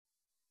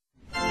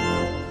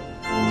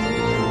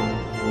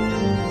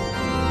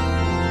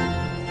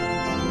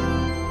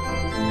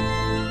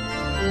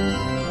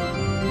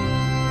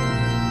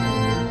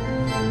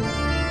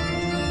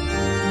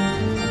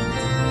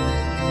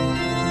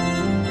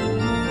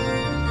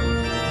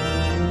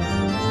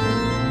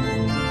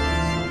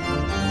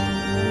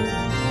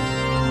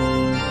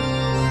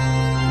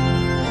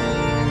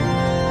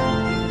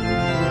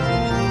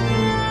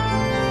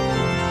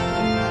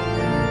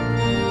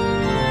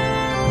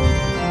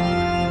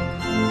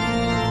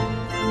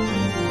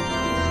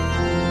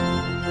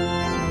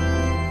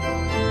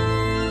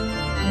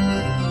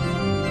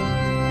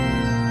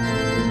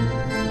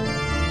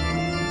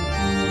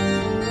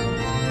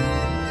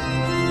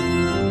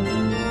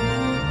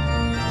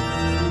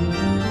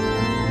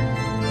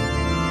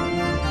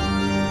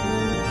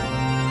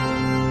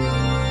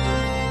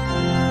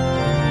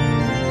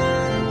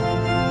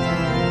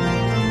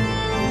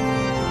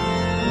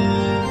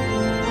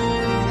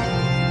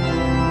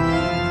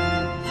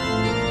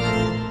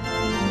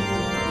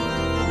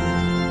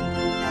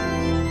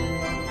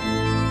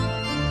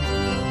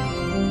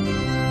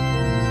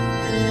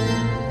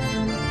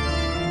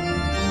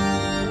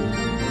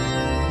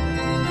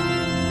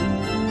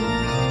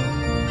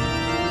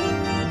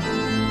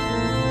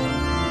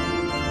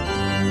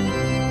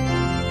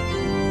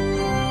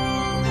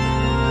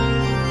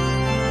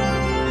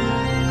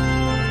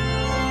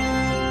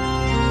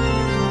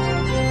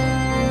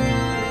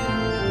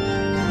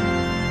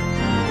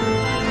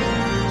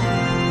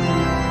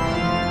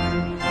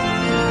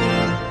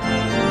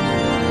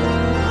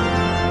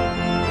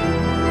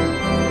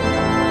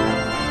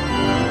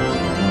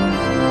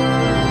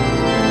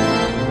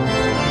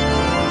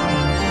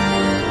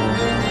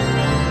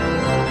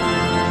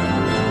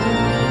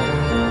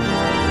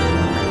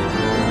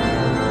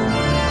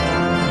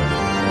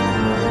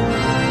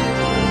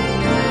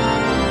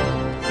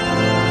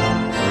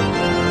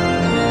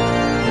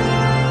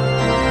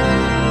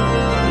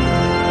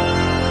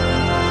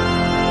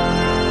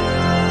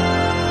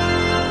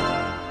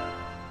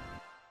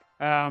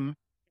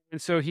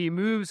And so he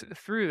moves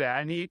through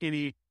that, and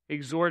he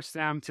exhorts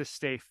them to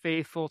stay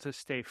faithful, to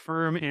stay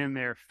firm in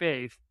their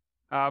faith.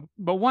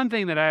 But one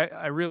thing that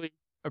I really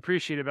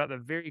appreciate about the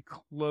very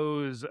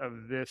close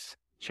of this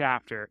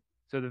chapter,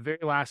 so the very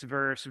last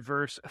verse,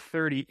 verse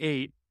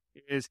 38,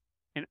 is,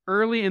 and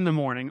early in the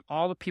morning,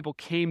 all the people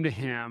came to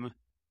him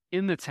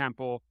in the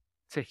temple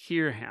to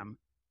hear him.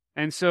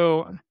 And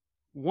so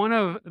one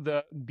of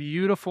the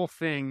beautiful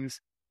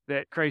things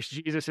that Christ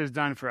Jesus has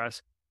done for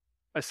us,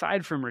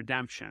 aside from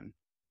redemption,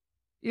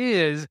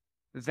 is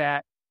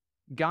that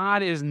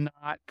God is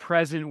not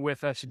present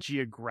with us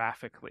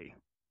geographically.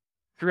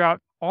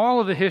 Throughout all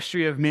of the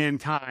history of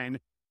mankind,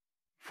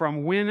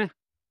 from when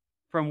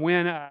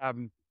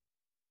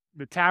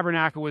the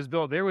tabernacle was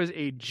built, there was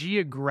a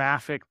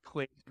geographic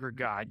place for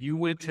God. You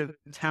went to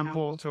the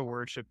temple to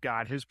worship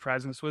God. His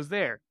presence was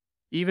there.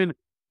 Even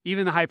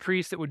the high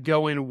priest that would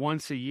go in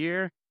once a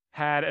year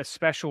had a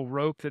special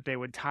rope that they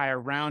would tie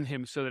around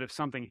him so that if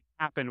something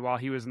happened while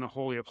he was in the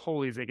Holy of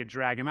Holies, they could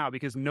drag him out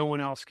because no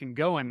one else can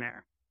go in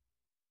there.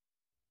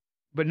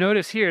 But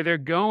notice here, they're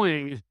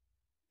going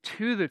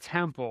to the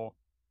temple,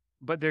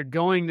 but they're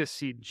going to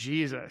see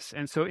Jesus.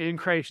 And so in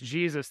Christ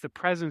Jesus, the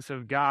presence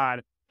of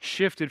God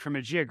shifted from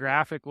a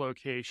geographic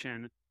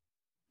location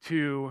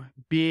to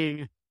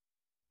being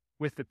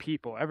with the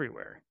people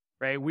everywhere,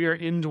 right? We are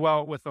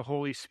indwelt with the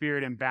Holy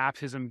Spirit in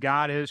baptism.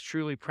 God is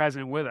truly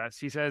present with us.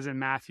 He says in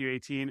Matthew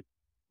 18,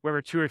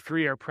 wherever 2 or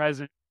 3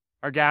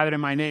 are gathered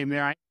in my name,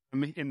 there I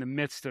am in the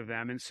midst of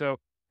them. And so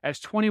as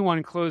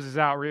 21 closes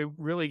out, we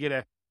really get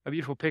a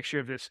beautiful picture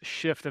of this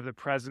shift of the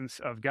presence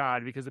of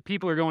God, because the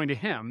people are going to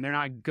him. They're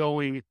not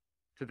going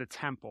to the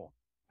temple.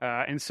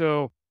 And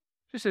so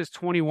just as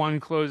 21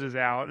 closes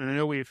out, and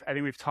I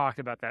think we've talked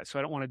about that, so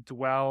I don't want to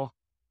dwell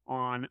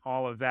on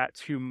all of that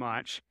too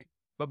much.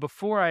 But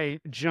before I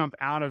jump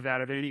out of that,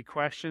 are there any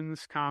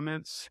questions,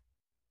 comments?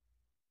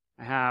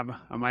 I have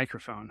a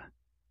microphone.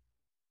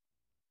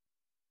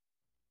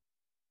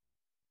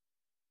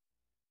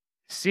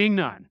 Seeing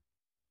none,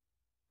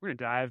 we're going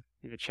to dive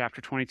into chapter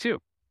 22.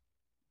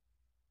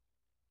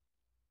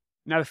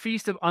 Now the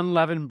feast of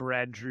unleavened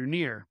bread drew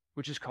near,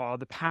 which is called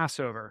the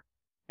Passover.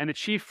 And the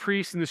chief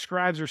priests and the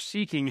scribes were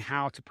seeking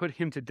how to put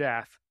him to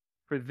death,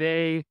 for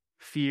they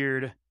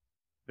feared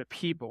the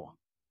people.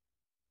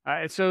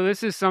 And so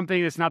this is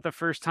something that's not the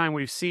first time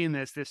we've seen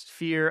this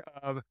fear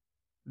of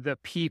the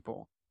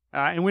people.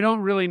 And we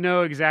don't really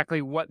know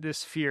exactly what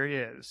this fear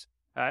is.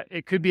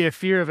 It could be a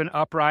fear of an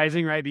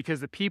uprising, right?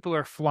 Because the people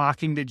are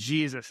flocking to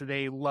Jesus.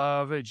 They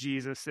love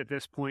Jesus at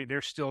this point.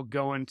 They're still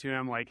going to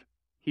him like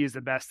he's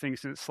the best thing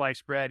since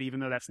sliced bread, even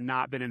though that's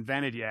not been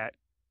invented yet.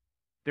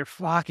 They're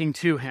flocking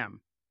to him.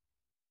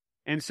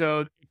 And so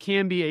it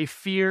can be a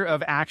fear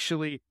of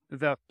actually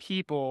the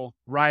people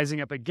rising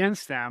up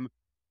against them.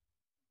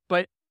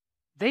 But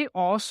they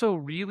also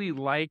really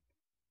like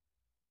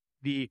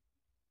the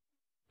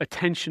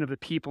attention of the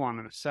people on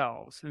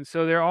themselves. And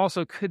so there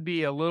also could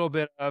be a little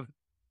bit of,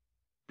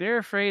 they're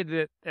afraid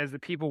that as the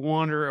people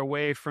wander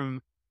away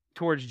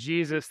towards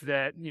Jesus,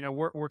 that,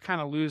 we're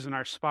kind of losing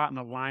our spot in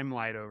the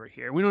limelight over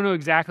here. We don't know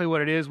exactly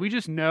what it is. We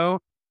just know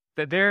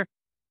that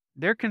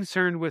they're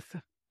concerned with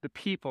the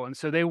people. And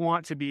so they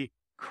want to be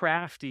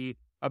crafty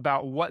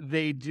about what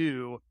they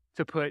do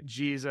to put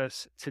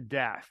Jesus to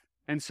death.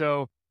 And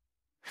so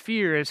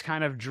fear is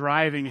kind of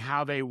driving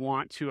how they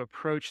want to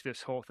approach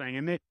this whole thing.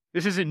 And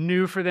this isn't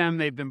new for them.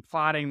 They've been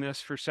plotting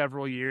this for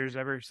several years,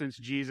 ever since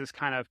Jesus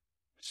kind of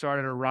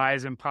started a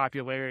rise in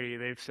popularity.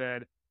 They've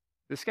said,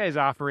 this guy's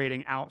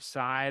operating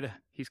outside.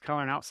 He's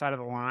coloring outside of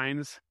the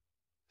lines.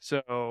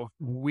 So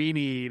we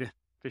need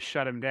to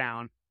shut him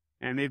down.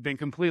 And they've been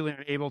completely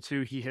unable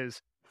to. He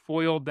has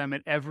foiled them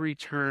at every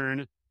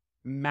turn,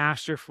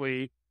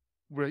 masterfully,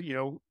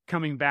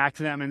 coming back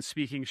to them and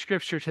speaking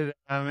scripture to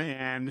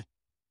them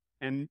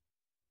and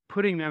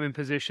putting them in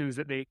positions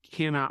that they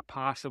cannot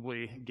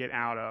possibly get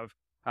out of.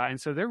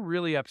 And so they're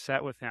really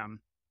upset with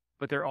him,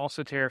 but they're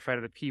also terrified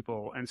of the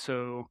people. And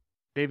so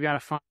they've got to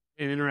find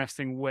an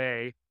interesting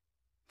way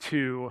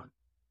to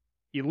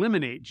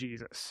eliminate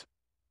Jesus.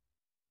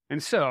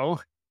 And so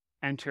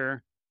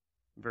enter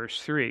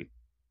verse 3.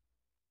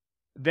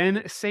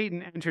 Then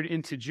Satan entered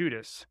into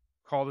Judas,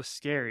 called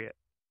Iscariot,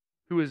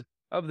 who was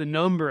of the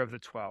number of the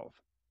 12.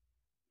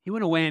 He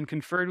went away and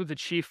conferred with the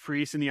chief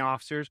priests and the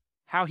officers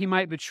how he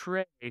might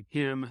betray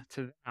him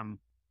to them.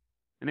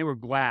 And they were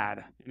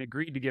glad and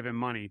agreed to give him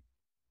money.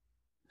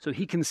 So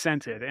he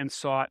consented and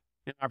sought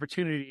an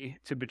opportunity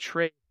to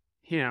betray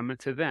him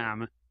to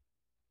them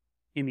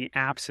in the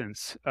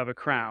absence of a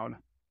crowd.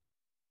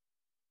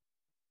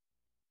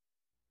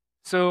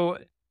 So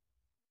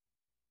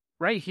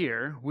right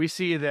here, we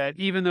see that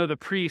even though the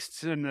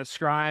priests and the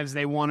scribes,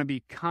 they want to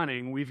be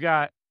cunning, we've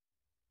got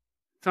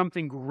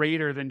something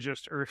greater than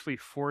just earthly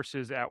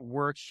forces at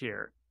work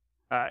here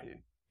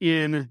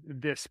in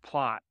this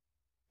plot.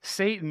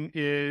 Satan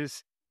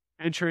is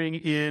entering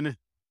in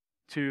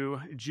to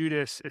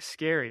Judas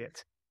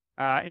Iscariot.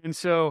 And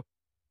so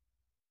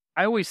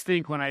I always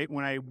think when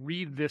I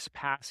read this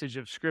passage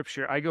of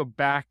scripture, I go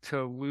back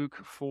to Luke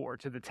 4,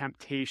 to the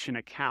temptation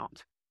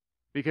account,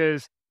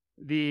 because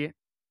the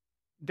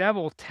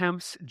devil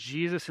tempts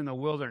Jesus in the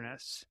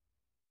wilderness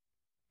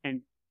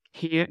and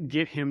can't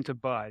get him to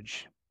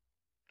budge.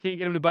 Can't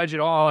get him to budge at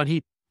all, and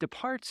he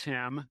departs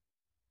him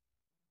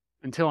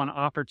until an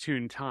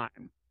opportune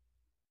time.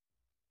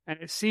 And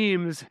it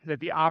seems that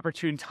the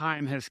opportune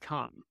time has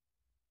come.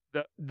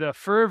 The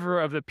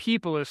fervor of the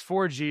people is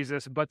for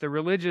Jesus, but the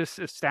religious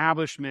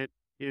establishment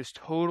is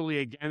totally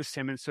against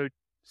him. And so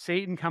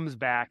Satan comes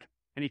back,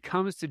 and he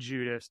comes to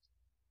Judas,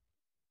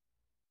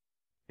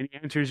 and he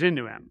enters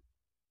into him.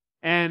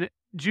 And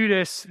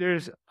Judas,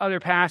 there's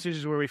other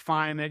passages where we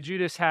find that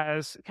Judas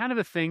has kind of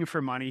a thing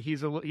for money.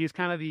 He's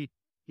kind of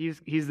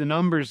he's the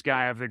numbers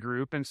guy of the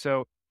group, and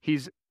so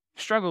he's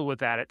struggled with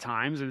that at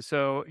times. And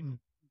so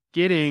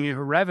getting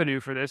revenue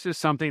for this is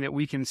something that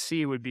we can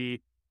see would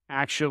be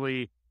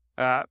actually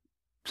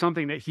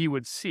something that he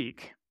would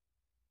seek.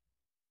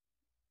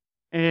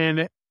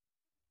 And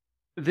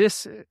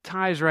this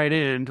ties right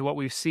into what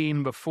we've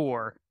seen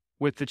before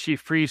with the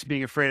chief priest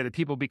being afraid of the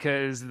people,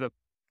 because the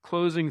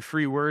closing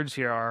three words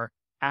here are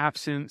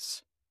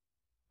absence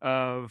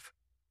of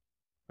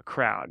a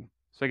crowd.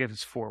 So I guess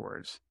it's four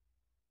words.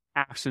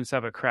 Absence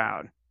of a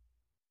crowd.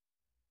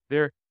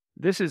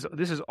 This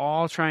is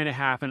all trying to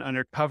happen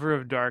under cover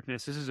of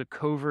darkness. This is a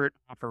covert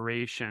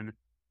operation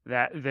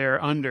that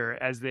they're under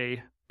as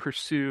they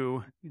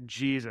pursue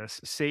Jesus.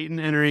 Satan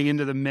entering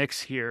into the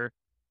mix here,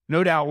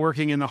 no doubt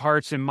working in the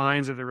hearts and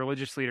minds of the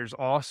religious leaders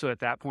also at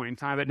that point in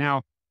time, but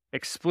now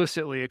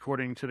explicitly,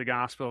 according to the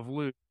Gospel of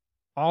Luke,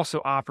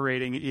 also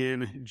operating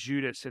in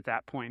Judas at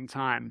that point in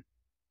time.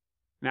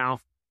 Now,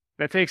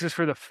 that takes us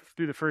through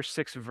the first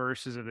 6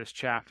 verses of this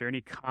chapter.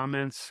 Any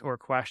comments or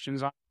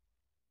questions on it?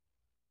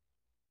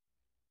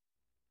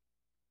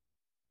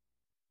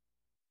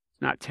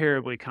 It's not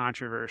terribly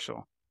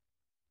controversial.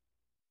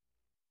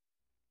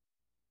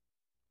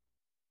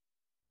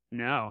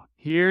 No,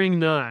 hearing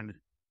none.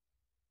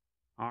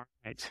 All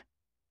right.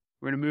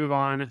 We're going to move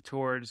on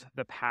towards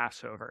the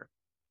Passover.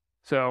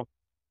 So,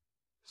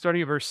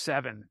 starting at verse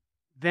 7.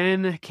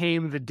 Then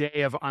came the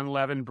day of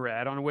unleavened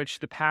bread, on which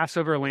the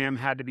Passover lamb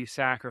had to be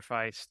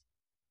sacrificed.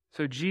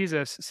 So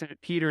Jesus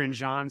sent Peter and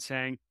John,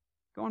 saying,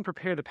 "Go and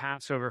prepare the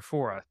Passover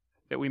for us,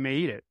 that we may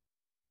eat it."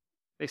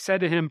 They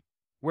said to him,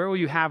 "Where will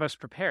you have us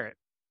prepare it?"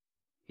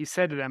 He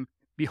said to them,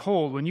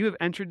 "Behold, when you have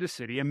entered the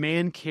city, a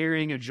man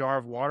carrying a jar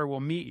of water will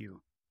meet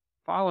you.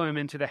 Follow him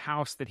into the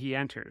house that he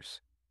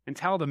enters, and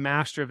tell the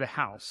master of the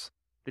house,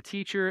 'The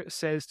teacher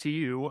says to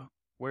you,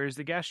 where is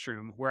the guest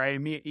room, where I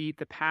may eat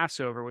the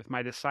Passover with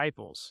my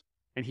disciples?'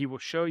 And he will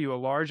show you a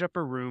large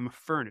upper room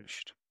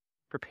furnished.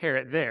 Prepare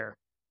it there."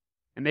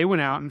 And they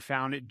went out and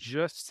found it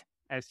just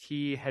as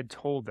he had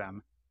told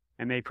them,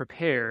 and they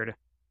prepared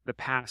the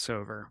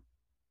Passover.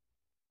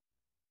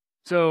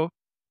 So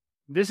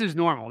this is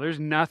normal. There's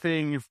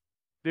nothing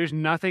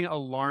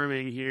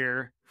alarming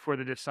here for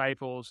the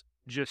disciples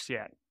just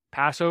yet.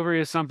 Passover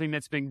is something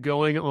that's been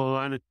going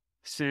on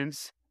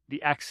since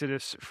the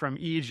Exodus from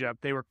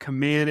Egypt. They were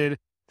commanded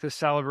to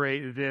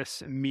celebrate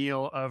this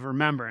meal of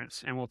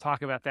remembrance. And we'll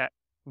talk about that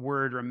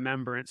word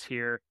remembrance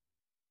here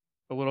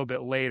a little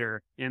bit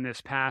later in this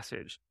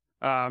passage.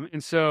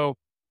 And so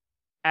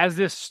as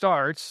this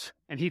starts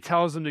and he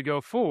tells them to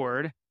go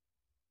forward,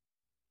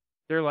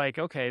 they're like,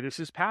 okay, this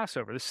is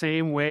Passover, the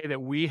same way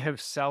that we have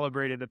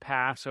celebrated the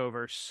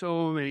Passover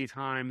so many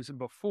times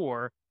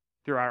before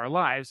throughout our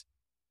lives.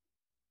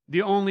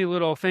 The only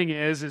little thing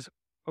is,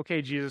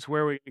 okay, Jesus,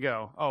 where are we going to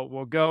go? Oh,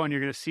 we'll go and you're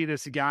going to see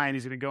this guy and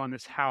he's going to go in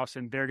this house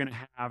and they're going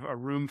to have a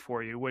room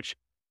for you, which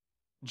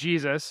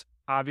Jesus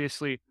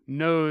obviously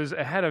knows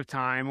ahead of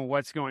time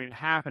what's going to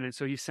happen. And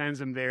so he sends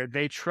them there.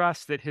 They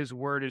trust that his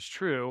word is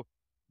true.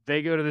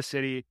 They go to the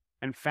city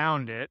and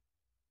found it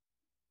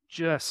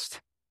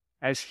just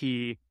as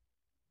he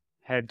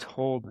had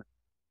told them.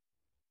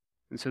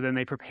 And so then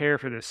they prepare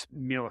for this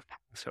meal of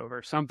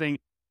Passover, something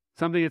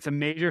that's a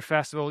major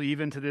festival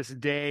even to this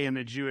day in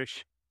the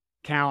Jewish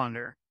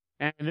calendar.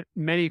 And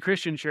many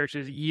Christian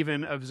churches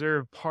even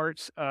observe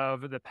parts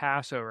of the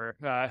Passover.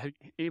 Have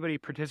anybody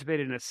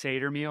participated in a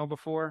Seder meal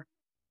before?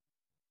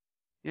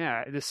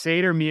 Yeah, the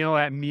Seder meal,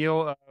 that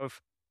meal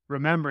of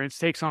remembrance,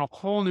 takes on a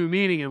whole new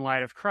meaning in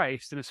light of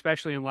Christ, and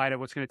especially in light of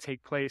what's going to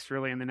take place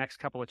really in the next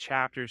couple of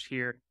chapters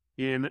here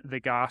in the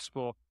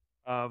Gospel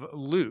of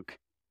Luke.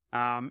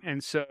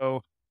 And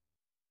so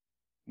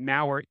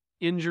now we're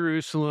in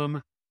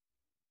Jerusalem.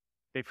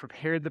 They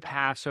prepared the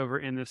Passover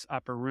in this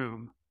upper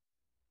room.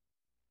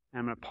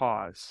 I'm going to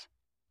pause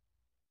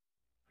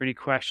for any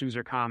questions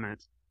or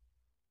comments.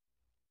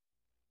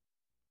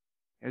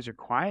 You guys are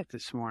quiet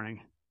this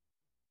morning.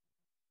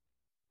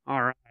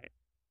 All right.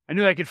 I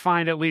knew I could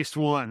find at least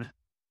one.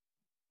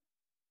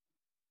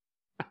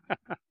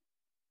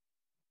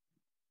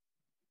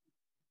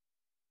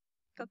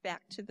 Go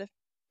back to the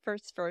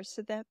first verse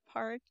of that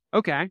part.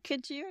 Okay.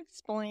 Could you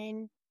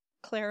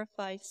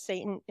clarify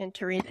Satan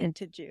entering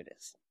into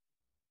Judas?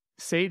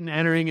 Satan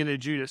entering into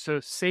Judas. So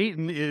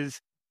Satan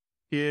is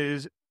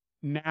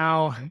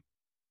now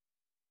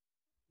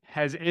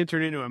has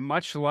entered into it,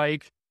 much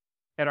like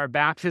at our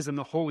baptism,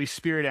 the Holy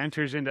Spirit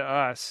enters into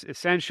us,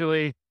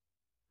 essentially,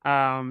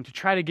 to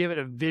try to give it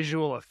a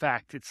visual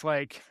effect. It's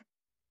like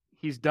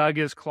he's dug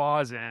his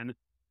claws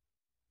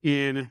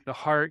in the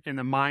heart and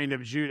the mind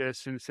of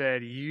Judas and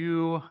said,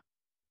 "You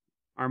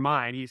are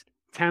mine." He's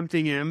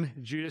tempting him,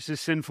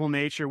 Judas's sinful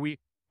nature. We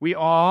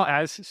all,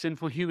 as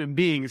sinful human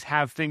beings,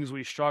 have things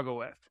we struggle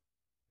with.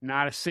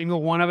 Not a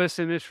single one of us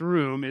in this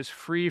room is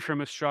free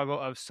from a struggle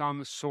of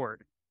some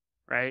sort,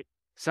 right?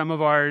 Some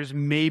of ours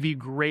may be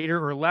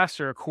greater or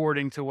lesser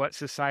according to what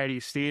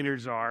society's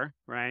standards are,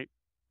 right?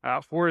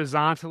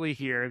 Horizontally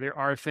here, there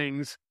are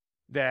things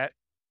that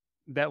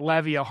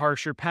levy a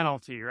harsher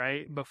penalty,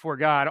 right? Before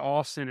God,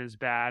 all sin is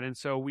bad. And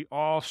so we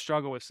all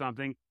struggle with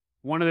something.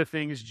 One of the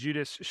things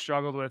Judas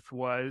struggled with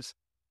was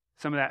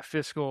some of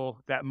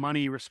that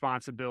money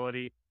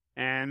responsibility.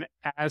 And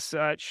as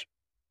such,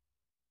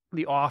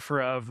 the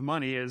offer of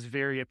money is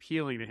very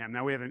appealing to him.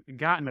 Now, we haven't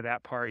gotten to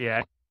that part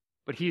yet,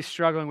 but he's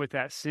struggling with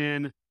that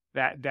sin,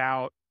 that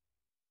doubt.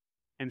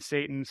 And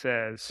Satan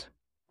says,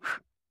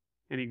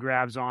 and he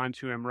grabs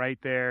onto him right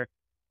there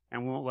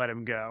and won't let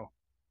him go.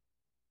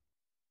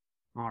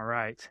 All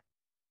right.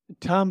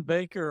 Tom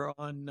Baker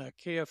on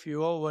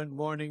KFUO one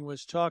morning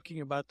was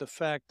talking about the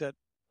fact that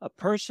a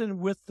person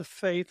with the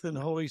faith and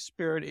Holy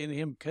Spirit in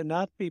him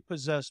cannot be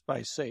possessed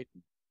by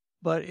Satan.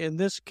 But in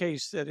this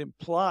case, that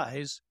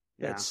implies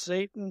that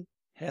Satan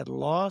had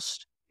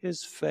lost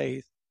his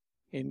faith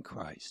in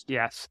Christ.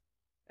 Yes.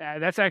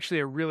 That's actually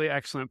a really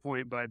excellent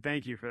point, Bud.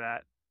 Thank you for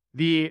that.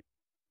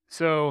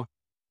 So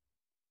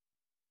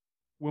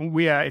when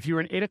if you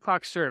were in 8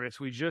 o'clock service,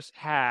 we just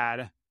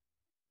had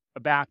a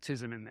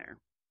baptism in there.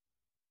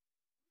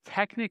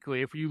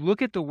 Technically, if you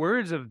look at the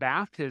words of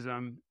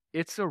baptism,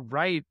 it's a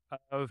rite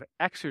of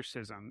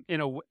exorcism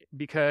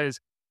because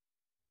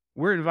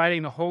we're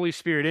inviting the Holy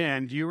Spirit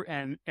in.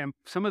 And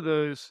some of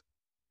those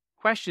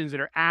questions that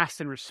are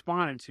asked and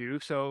responded to.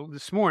 So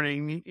this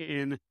morning,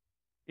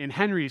 in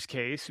Henry's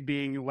case,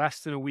 being less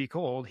than a week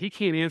old, he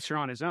can't answer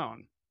on his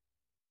own.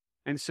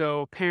 And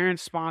so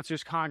parents,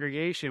 sponsors,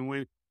 congregation,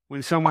 when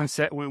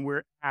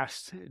we're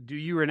asked, do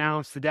you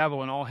renounce the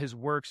devil and all his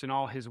works and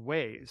all his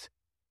ways?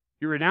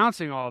 You're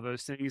renouncing all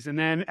those things. And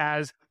then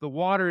as the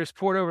water is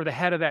poured over the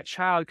head of that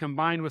child,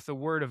 combined with the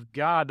word of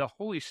God, the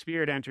Holy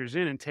Spirit enters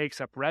in and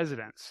takes up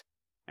residence.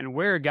 And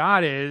where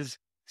God is,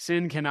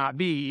 sin cannot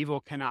be,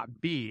 evil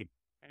cannot be.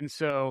 And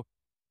so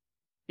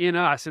in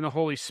us, in the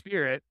Holy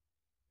Spirit,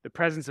 the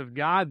presence of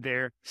God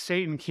there,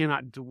 Satan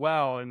cannot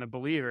dwell in the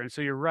believer. And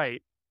so you're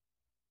right.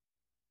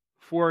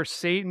 For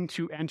Satan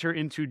to enter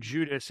into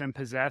Judas and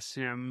possess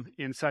him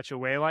in such a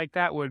way like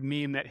that would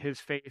mean that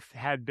his faith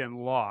had been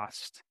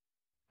lost.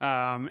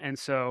 And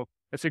so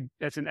that's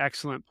an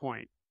excellent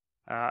point.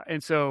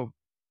 And so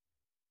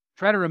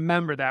try to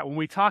remember that when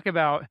we talk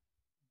about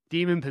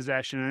demon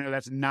possession, I know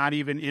that's not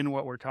even in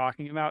what we're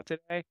talking about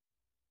today,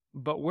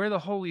 but where the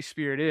Holy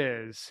Spirit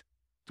is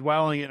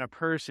dwelling in a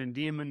person,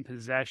 demon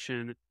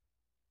possession,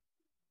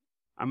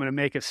 I'm going to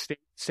make a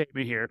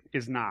statement here,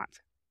 is not.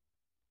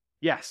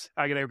 Yes,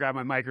 I got to grab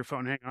my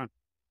microphone. Hang on.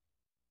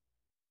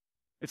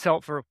 It's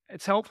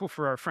helpful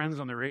for our friends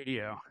on the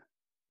radio.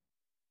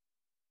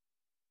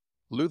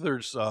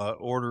 Luther's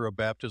order of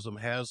baptism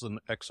has an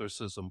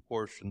exorcism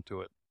portion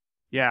to it.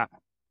 Yeah,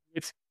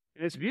 it's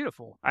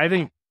beautiful. I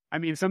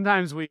mean,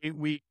 sometimes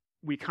we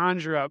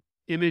conjure up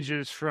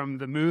images from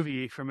the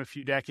movie from a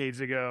few decades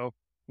ago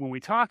when we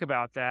talk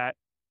about that,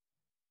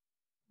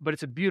 but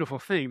it's a beautiful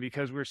thing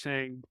because we're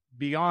saying,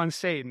 beyond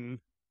Satan,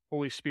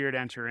 Holy Spirit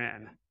enter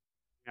in.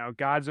 You know,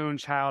 God's own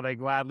child, I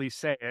gladly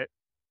say it,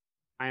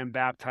 I am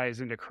baptized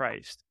into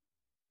Christ.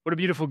 What a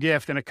beautiful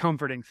gift and a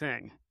comforting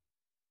thing.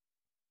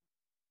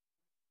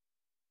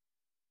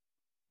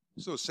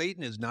 So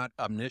Satan is not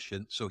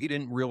omniscient, so he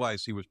didn't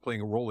realize he was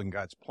playing a role in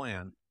God's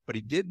plan, but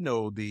he did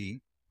know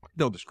the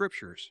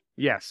scriptures.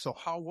 Yes. So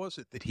how was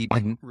it that he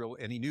didn't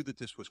and he knew that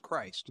this was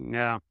Christ?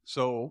 Yeah.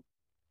 So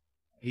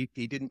he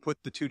didn't put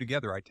the two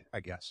together, I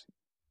guess.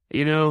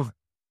 You know,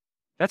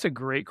 that's a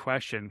great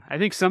question. I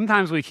think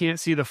sometimes we can't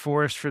see the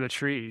forest for the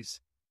trees.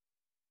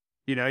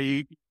 You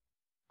know,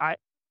 I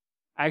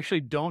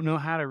actually don't know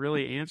how to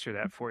really answer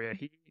that for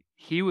you.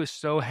 He was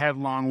so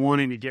headlong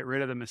wanting to get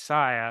rid of the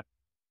Messiah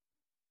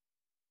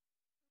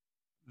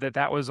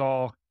that was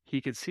all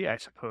he could see, I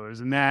suppose.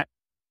 And that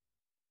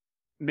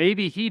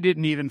maybe he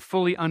didn't even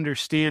fully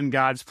understand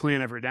God's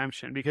plan of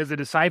redemption, because the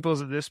disciples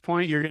at this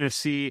point, you're going to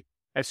see,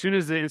 as soon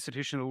as the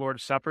institution of the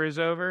Lord's Supper is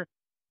over,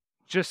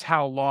 just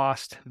how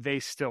lost they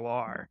still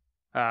are.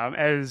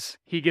 As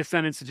he gets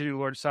done instituting the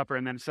Lord's Supper,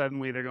 and then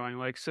suddenly they're going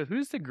like, so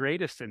who's the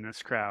greatest in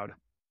this crowd?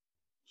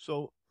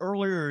 So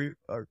earlier,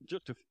 or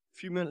just a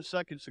few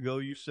seconds ago,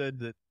 you said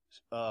that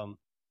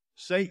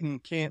Satan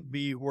can't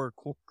be where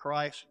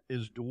Christ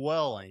is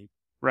dwelling.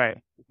 Right.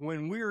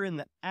 When we're in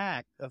the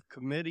act of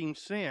committing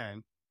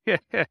sin.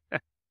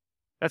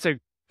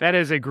 That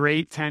is a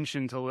great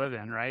tension to live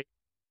in, right?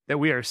 That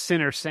we are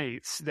sinner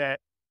saints, that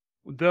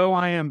though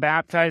I am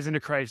baptized into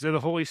Christ, though the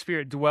Holy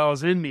Spirit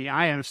dwells in me,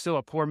 I am still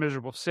a poor,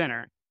 miserable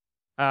sinner.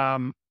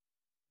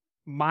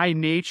 My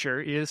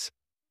nature is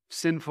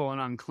sinful and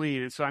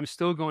unclean, and so I'm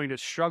still going to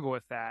struggle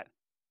with that.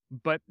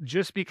 But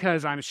just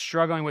because I'm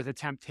struggling with a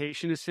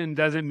temptation to sin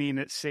doesn't mean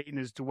that Satan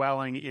is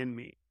dwelling in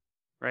me,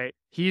 right?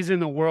 He's in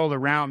the world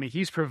around me.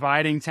 He's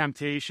providing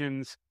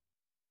temptations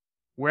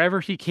wherever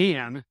he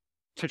can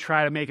to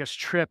try to make us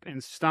trip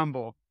and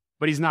stumble,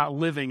 but he's not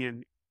living in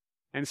me.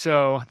 And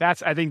so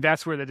I think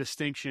that's where the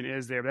distinction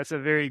is there. That's a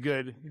very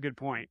good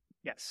point.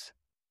 Yes.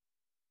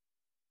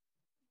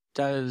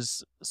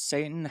 Does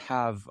Satan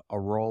have a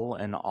role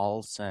in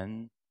all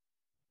sin?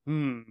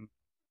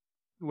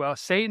 Well,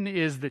 Satan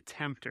is the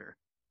tempter.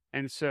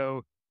 And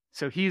so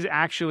he's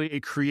actually a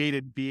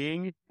created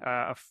being,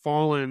 a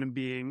fallen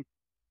being.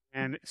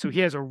 And so he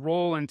has a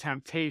role in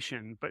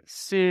temptation, but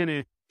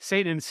Satan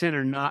and sin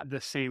are not the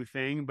same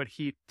thing, but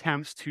he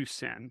tempts to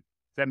sin.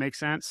 Does that make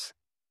sense?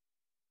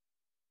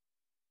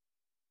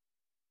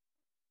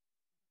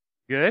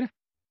 Good?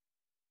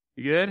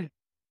 You good?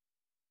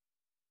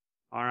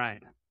 All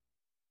right.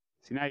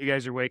 See, now you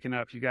guys are waking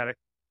up. You got a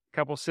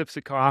couple sips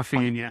of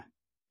coffee in you.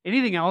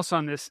 Anything else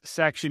on this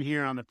section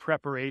here on the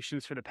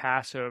preparations for the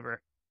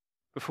Passover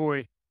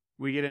before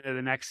we get into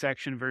the next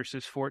section,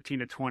 verses 14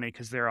 to 20,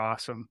 because they're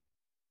awesome.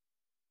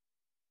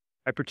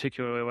 I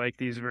particularly like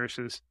these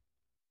verses.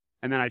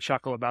 And then I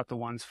chuckle about the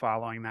ones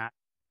following that.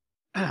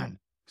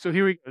 So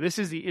here we go. This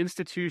is the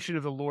institution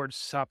of the Lord's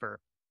Supper.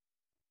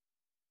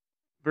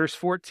 Verse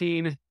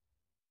 14,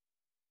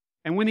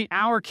 and when the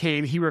hour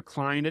came, he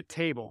reclined at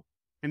table,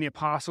 and the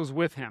apostles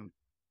with him.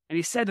 And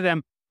he said to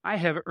them, I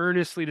have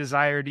earnestly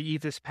desired to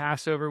eat this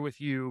Passover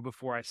with you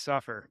before I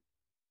suffer.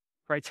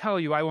 For I tell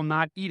you, I will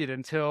not eat it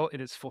until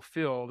it is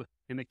fulfilled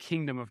in the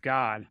kingdom of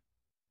God.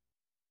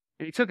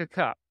 And he took a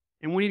cup,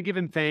 and when he had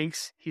given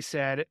thanks, he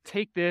said,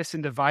 take this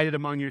and divide it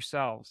among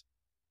yourselves.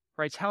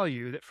 For I tell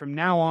you that from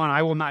now on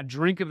I will not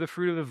drink of the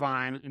fruit of the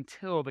vine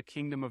until the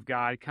kingdom of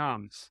God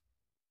comes.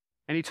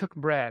 And he took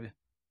bread,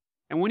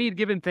 and when he had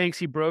given thanks,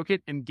 he broke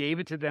it and gave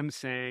it to them,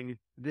 saying,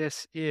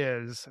 this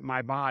is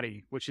my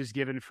body, which is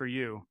given for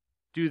you.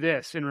 Do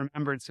this in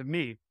remembrance of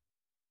me.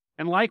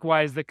 And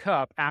likewise the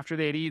cup, after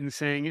they had eaten,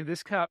 saying,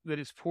 this cup that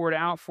is poured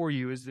out for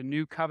you is the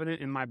new covenant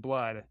in my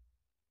blood.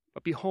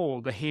 But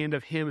behold, the hand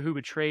of him who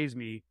betrays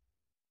me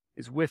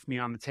is with me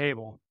on the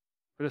table.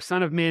 For the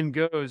Son of Man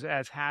goes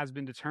as has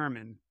been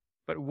determined,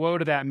 but woe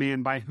to that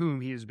man by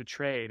whom he is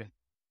betrayed.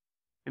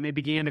 And they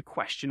began to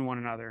question one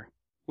another,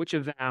 which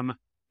of them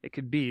it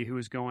could be who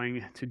was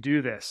going to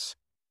do this.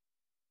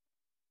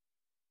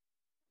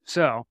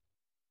 So,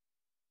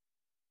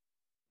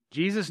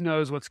 Jesus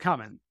knows what's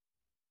coming.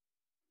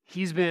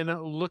 He's been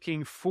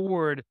looking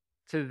forward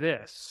to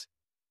this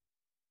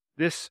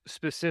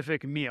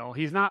specific meal.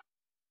 He's not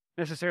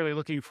necessarily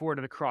looking forward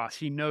to the cross.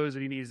 He knows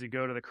that he needs to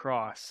go to the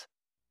cross.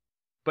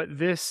 But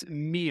this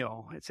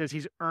meal, it says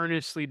he's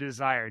earnestly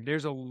desired.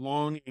 There's a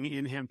longing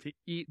in him to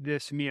eat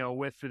this meal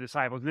with the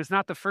disciples. And it's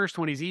not the first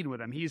one he's eaten with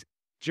them. He's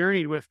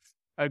journeyed with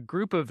a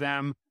group of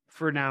them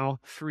for now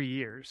 3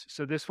 years.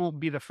 So this won't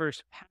be the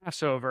first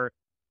Passover,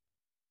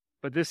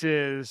 but this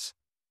is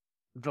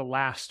the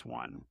last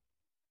one.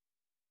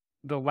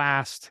 The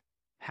last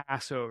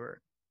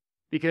Passover.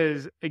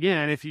 Because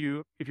again, if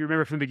you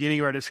remember from the beginning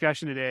of our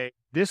discussion today,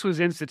 this was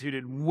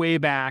instituted way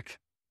back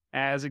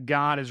as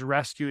God is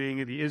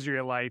rescuing the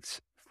Israelites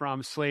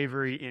from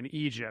slavery in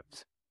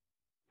Egypt.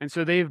 And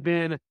so they've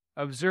been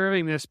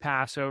observing this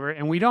Passover,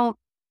 and we don't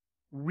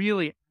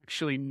really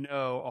actually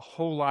know a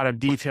whole lot of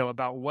detail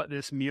about what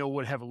this meal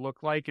would have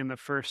looked like in the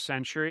first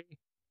century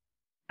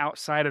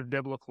outside of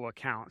biblical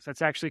accounts.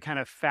 That's actually kind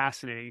of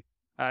fascinating.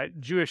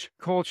 Jewish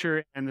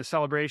culture and the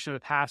celebration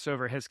of the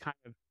Passover has kind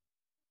of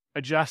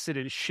adjusted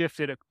and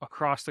shifted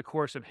across the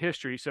course of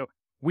history. So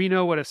we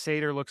know what a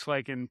Seder looks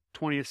like in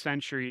 20th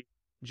century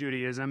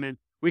Judaism, and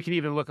we can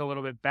even look a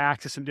little bit back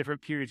to some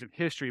different periods of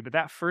history. But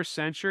that first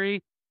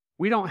century,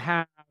 we don't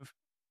have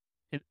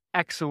an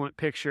excellent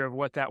picture of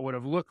what that would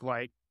have looked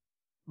like,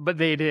 but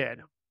they did.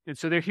 And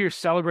so they're here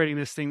celebrating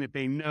this thing that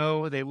they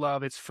know, they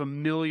love, it's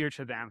familiar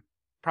to them.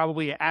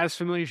 Probably as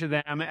familiar to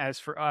them as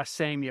for us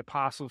saying the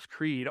Apostles'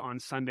 Creed on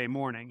Sunday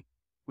morning.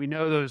 We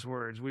know those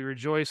words. We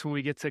rejoice when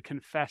we get to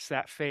confess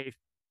that faith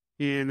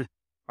in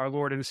our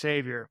Lord and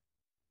Savior.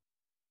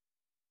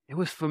 It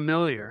was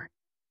familiar.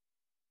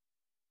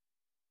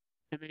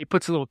 And then he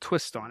puts a little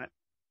twist on it.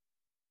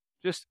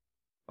 Just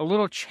a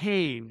little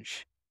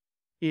change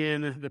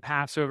in the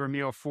Passover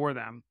meal for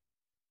them.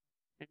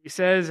 And he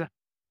says,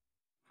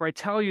 for I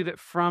tell you that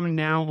from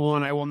now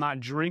on I will not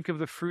drink of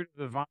the fruit of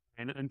the vine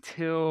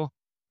until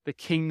the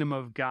kingdom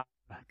of God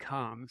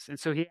comes. And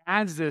so he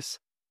adds this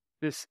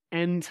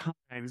end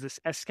times, this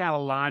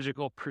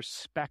eschatological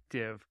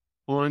perspective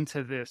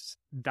onto this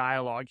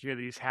dialogue here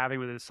that he's having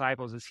with the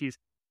disciples as he's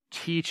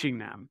teaching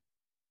them.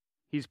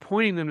 He's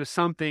pointing them to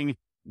something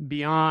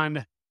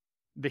beyond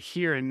the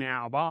here and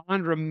now,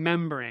 beyond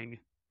remembering,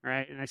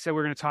 right? And I said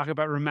we're going to talk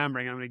about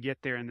remembering. I'm going to get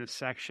there in this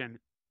section.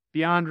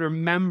 Beyond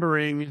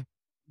remembering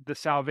the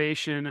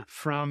salvation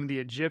from the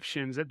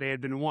Egyptians that they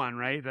had been won,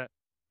 right?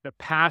 The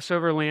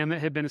Passover lamb that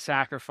had been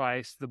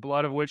sacrificed, the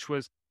blood of which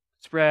was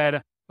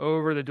spread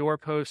over the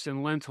doorposts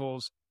and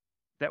lintels,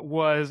 that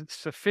was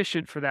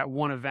sufficient for that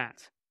one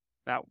event.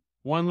 That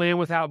one lamb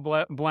without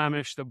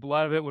blemish, the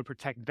blood of it would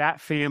protect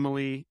that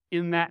family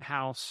in that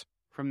house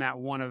from that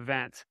one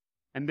event.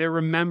 And they're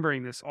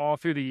remembering this all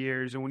through the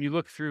years. And when you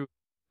look through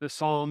the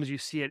Psalms, you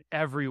see it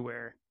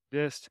everywhere.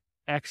 This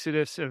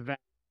Exodus event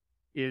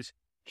is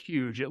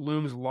huge. It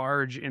looms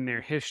large in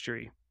their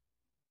history.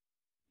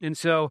 And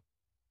so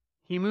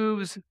he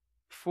moves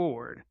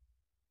forward.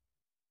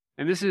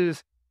 And this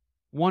is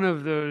one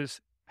of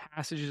those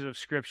passages of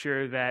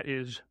Scripture that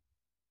is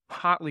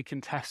hotly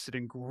contested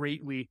and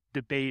greatly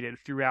debated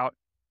throughout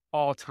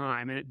all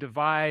time. And it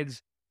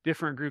divides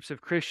different groups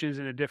of Christians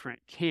into different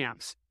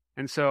camps.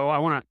 And so I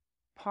want to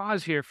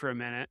pause here for a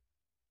minute,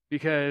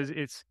 because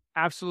it's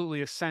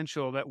absolutely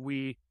essential that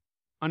we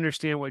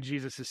understand what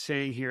Jesus is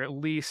saying here, at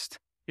least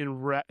in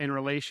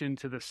relation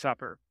to the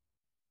supper.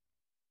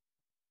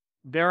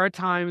 There are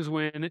times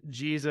when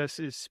Jesus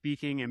is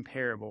speaking in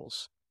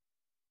parables.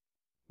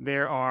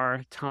 There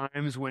are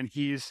times when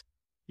he's,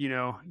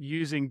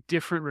 using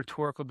different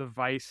rhetorical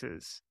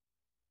devices.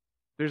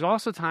 There's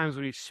also times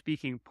when he's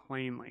speaking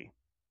plainly.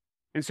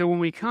 And so when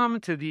we come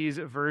to these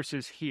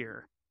verses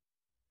here,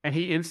 and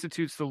he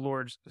institutes the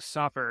Lord's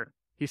Supper,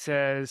 he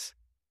says,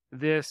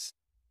 "This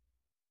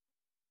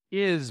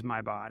is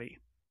my body,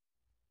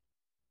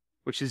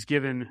 which is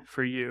given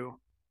for you."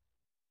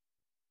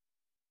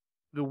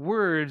 The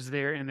words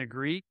there in the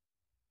Greek,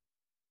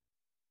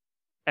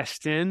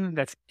 estin,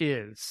 that's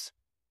is.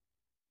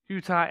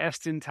 Tuta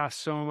estin ta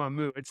soma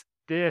mu. It's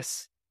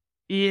this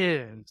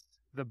is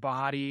the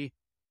body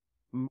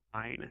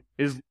mine.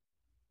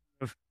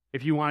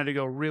 If you wanted to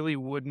go really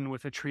wooden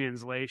with a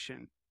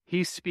translation,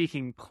 he's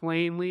speaking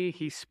plainly.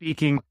 He's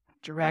speaking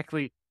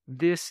directly.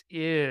 This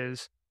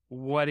is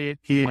what it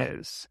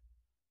is.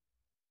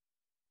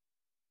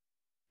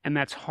 And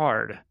that's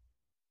hard,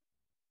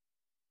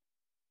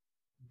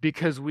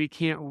 because we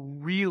can't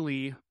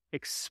really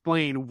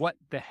explain what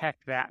the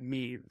heck that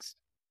means.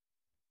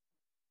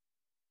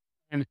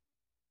 And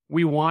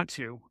we want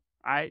to.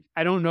 I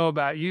don't know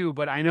about you,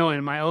 but I know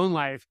in my own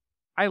life,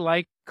 I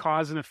like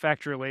cause and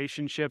effect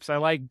relationships. I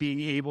like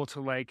being able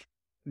to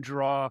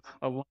draw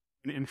a line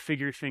and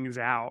figure things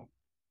out.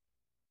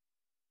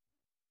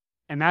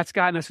 And that's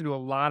gotten us into a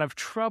lot of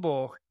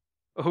trouble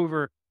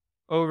over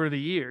the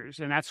years.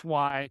 And that's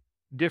why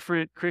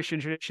different Christian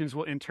traditions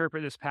will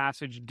interpret this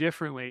passage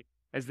differently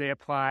as they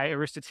apply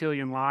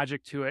Aristotelian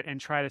logic to it and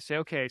try to say,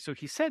 okay, so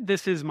he said,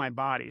 "This is my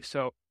body."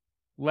 So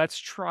let's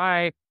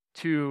try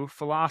to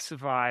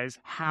philosophize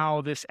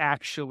how this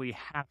actually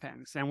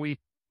happens. And we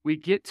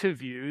get to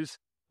views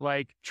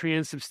like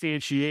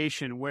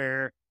transubstantiation,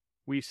 where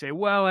we say,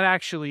 well, it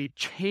actually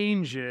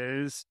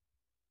changes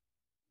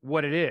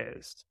what it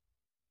is.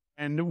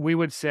 And we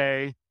would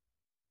say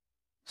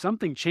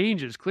something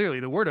changes. Clearly,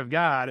 the Word of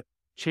God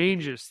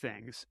changes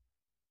things.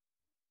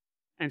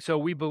 And so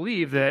we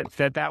believe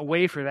that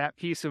wafer, that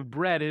piece of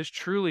bread, is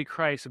truly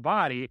Christ's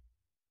body.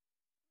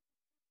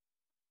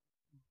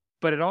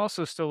 But it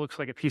also still looks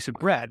like a piece of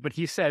bread. But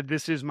he said,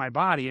 "This is my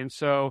body." And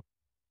so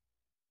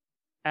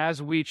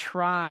as we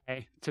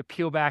try to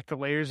peel back the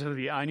layers of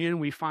the onion,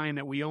 we find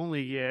that we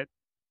only get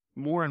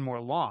more and more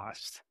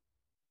lost.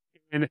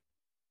 And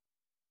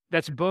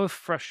that's both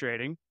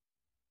frustrating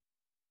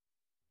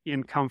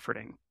and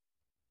comforting.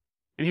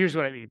 And here's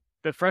what I mean.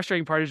 The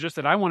frustrating part is just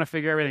that I want to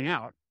figure everything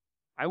out.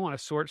 I want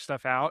to sort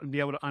stuff out and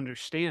be able to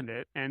understand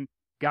it. And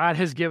God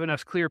has given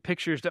us clear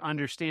pictures to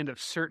understand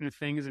of certain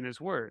things in his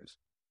words.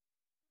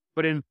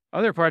 But in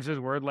other parts of his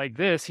word, like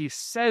this, he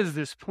says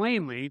this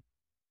plainly.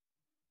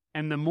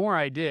 And the more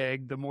I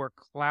dig, the more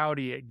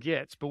cloudy it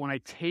gets. But when I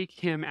take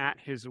him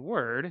at his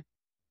word,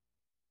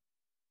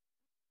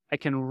 I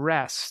can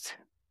rest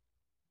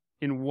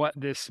in what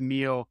this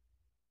meal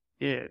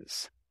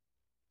is.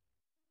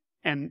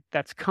 And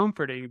that's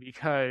comforting,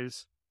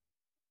 because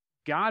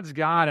God's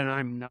God and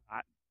I'm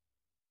not.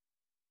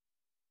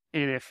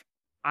 And if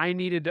I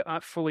needed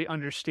to fully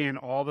understand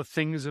all the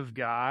things of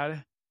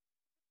God,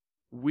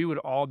 we would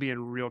all be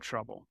in real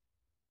trouble.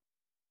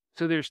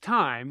 So there's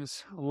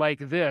times like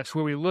this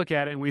where we look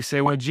at it and we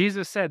say, well,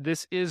 Jesus said,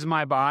 "This is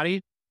my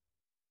body."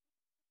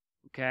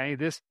 Okay,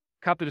 this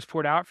cup that is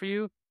poured out for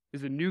you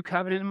is the new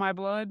covenant in my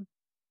blood.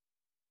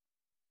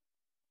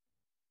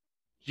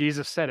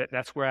 Jesus said it.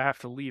 That's where I have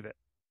to leave it.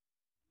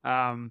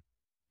 And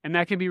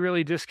that can be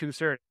really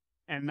disconcerting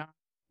and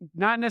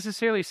not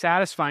necessarily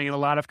satisfying in a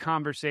lot of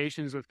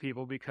conversations with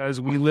people,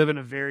 because we live in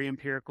a very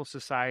empirical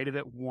society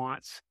that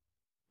wants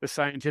the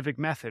scientific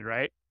method,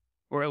 right?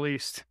 Or at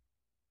least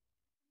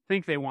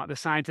think they want the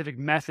scientific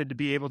method to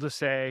be able to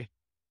say,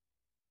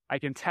 I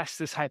can test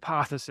this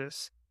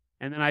hypothesis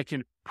and then I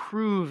can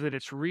prove that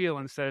it's real,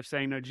 instead of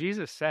saying, no,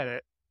 Jesus said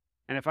it.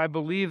 And if I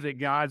believe that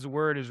God's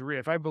word is real,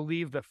 if I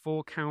believe the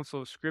full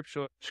counsel of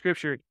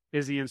Scripture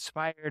is the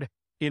inspired,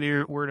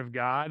 inerrant word of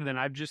God, then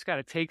I've just got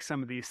to take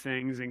some of these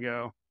things and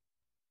go,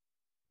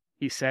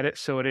 He said it,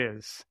 so it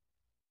is.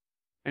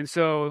 And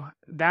so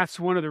that's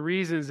one of the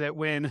reasons that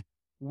when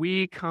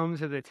we come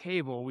to the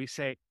table, we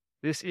say,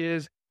 this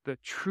is the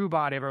true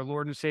body of our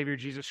Lord and Savior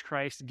Jesus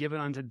Christ, given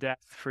unto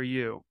death for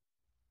you.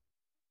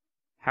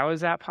 How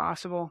is that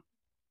possible?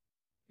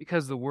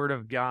 Because the Word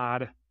of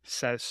God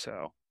says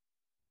so.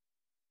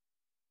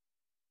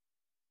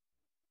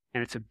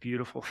 And it's a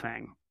beautiful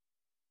thing.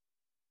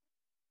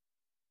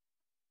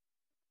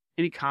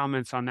 Any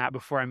comments on that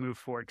before I move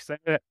forward?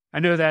 Because I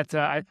know that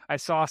I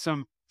saw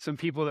some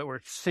people that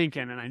were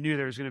thinking, and I knew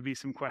there was going to be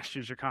some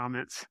questions or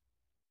comments.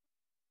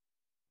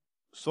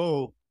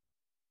 So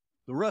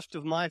the rest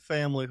of my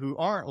family who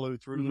aren't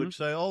Lutheran would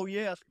say, oh,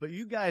 yes, but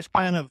you guys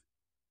kind of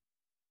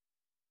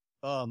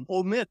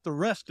omit the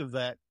rest of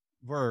that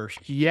verse.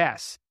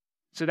 Yes.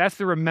 So that's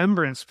the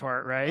remembrance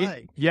part, right?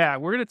 Right. Yeah,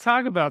 we're going to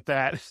talk about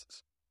that.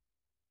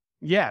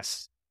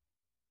 Yes.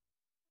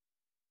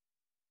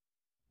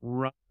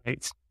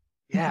 Right.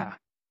 Yeah.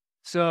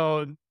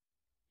 So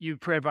you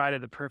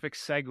provided the perfect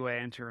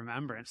segue into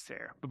remembrance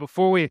there. But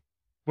before we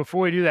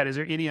do that, is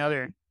there any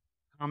other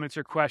comments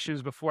or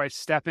questions before I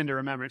step into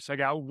remembrance? I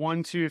got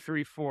 1, 2,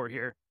 3, 4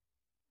 here.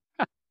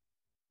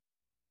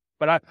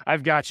 But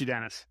I've got you,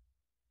 Dennis.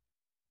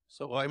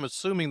 So I'm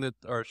assuming that,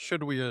 or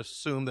should we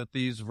assume that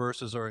these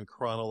verses are in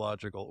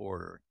chronological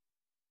order?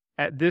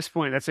 At this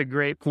point, that's a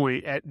great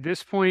point. At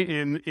this point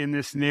in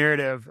this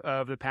narrative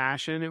of the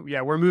Passion,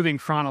 yeah, we're moving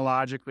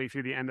chronologically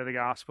through the end of the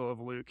Gospel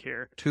of Luke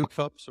here. 2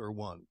 cups or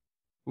 1?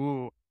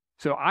 Ooh.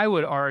 So I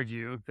would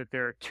argue that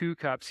there are 2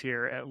 cups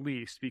here at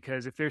least,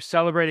 because if they're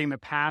celebrating the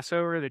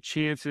Passover, the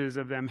chances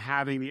of them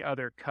having the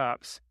other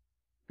cups,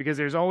 because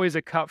there's always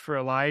a cup for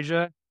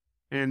Elijah,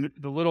 and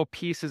the little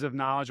pieces of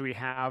knowledge we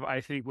have,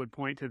 I think, would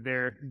point to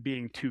there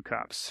being 2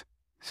 cups.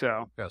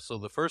 So Yeah, so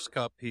the first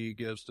cup he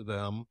gives to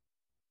them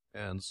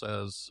and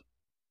says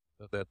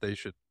that they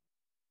should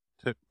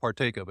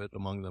partake of it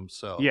among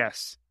themselves.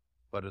 yes,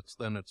 But it's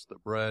the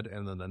bread,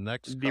 and then the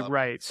next cup.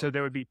 right. So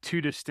there would be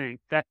 2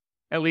 distinct. That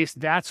at least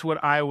that's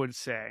what I would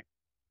say.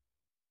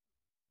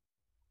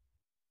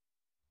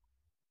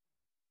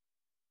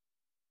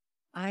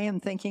 I am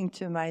thinking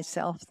to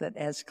myself that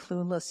as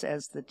clueless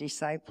as the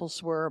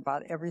disciples were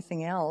about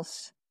everything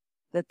else,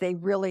 that they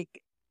really,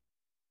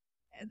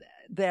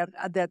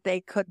 that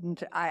they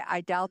couldn't,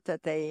 I doubt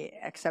that they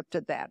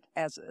accepted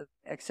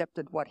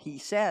accepted what he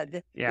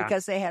said, Yeah.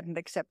 because they hadn't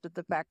accepted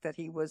the fact that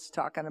he was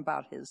talking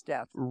about his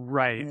death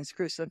Right. and his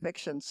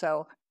crucifixion.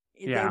 So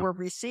Yeah. they were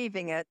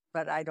receiving it,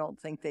 but I don't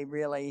think they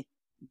really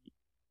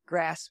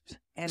grasped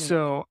anything.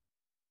 So,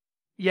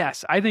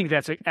 yes, I think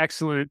that's an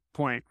excellent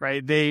point,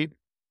 right? The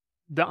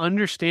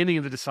understanding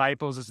of the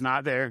disciples is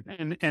not there.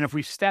 And if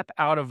we step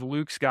out of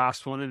Luke's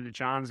gospel and into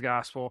John's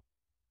gospel,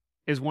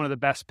 is one of the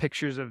best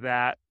pictures of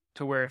that,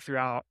 to where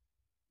throughout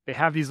they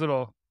have these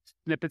little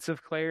snippets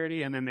of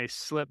clarity and then they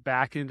slip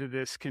back into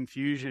this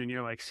confusion. And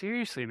you're like,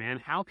 seriously, man,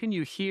 how can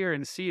you hear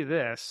and see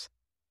this?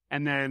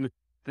 And then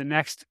the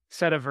next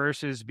set of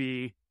verses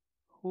be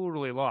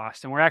totally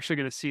lost. And we're actually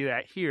going to see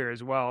that here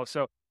as well.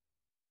 So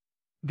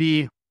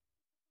the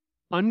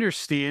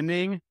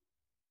understanding,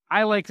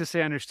 I like to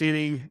say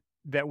understanding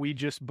that we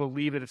just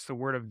believe that it's the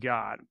Word of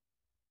God.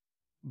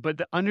 But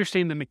the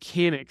understanding the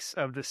mechanics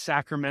of the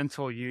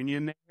sacramental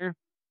union there,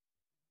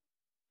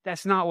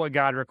 that's not what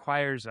God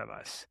requires of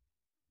us.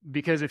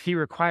 Because if he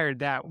required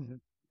that,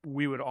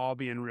 we would all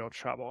be in real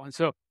trouble. And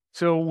so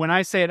when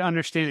I say it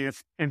understanding,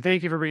 and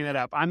thank you for bringing that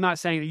up, I'm not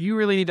saying that you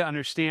really need to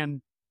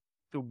understand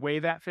the way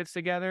that fits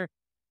together.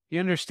 The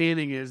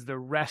understanding is the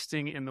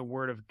resting in the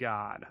Word of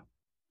God.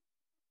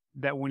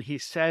 That when he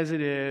says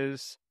it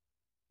is,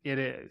 it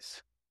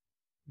is.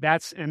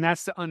 That's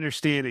the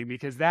understanding,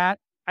 because that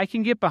I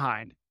can get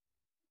behind.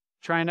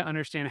 Trying to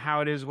understand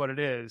how it is what it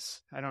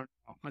is. I don't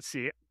know. Let's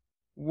see.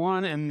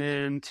 1 and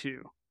then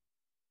 2.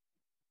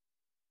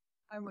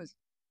 I was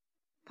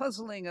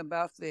puzzling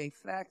about the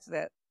fact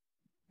that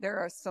there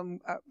are some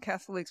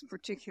Catholics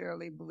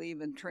particularly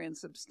believe in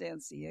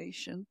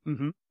transubstantiation,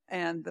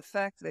 and the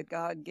fact that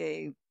God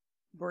gave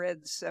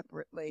bread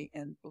separately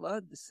and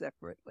blood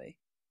separately,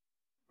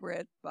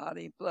 bread,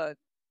 body, blood,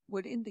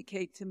 would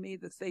indicate to me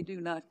that they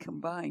do not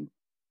combine.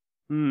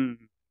 So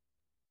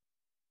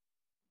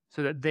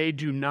that they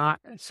do not,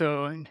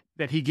 so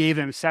that he gave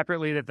them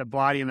separately, that the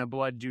body and the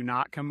blood do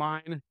not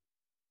combine?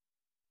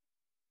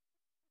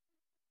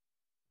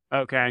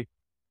 Okay.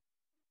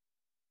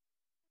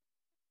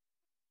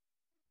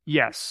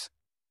 Yes.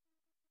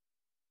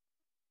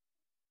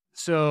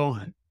 So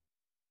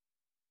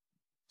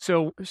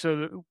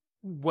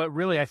what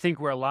really, I think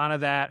where a lot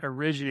of that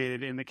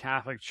originated in the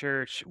Catholic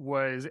Church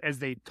was as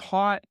they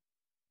taught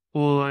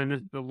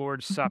on the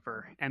Lord's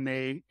Supper and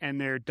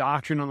their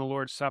doctrine on the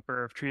Lord's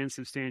Supper of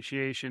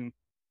transubstantiation,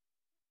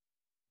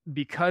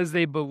 because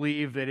they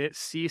believe that it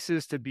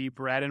ceases to be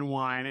bread and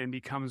wine and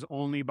becomes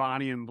only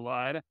body and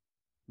blood.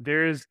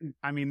 There is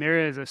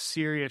a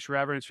serious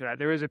reverence for that.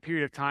 There was a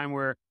period of time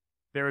where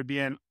there would be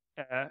an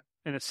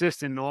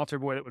assistant, an altar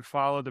boy, that would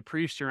follow the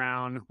priest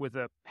around with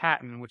a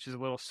paten, which is a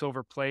little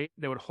silver plate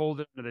that would hold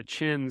it under the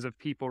chins of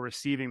people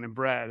receiving the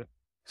bread.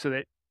 so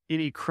that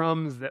any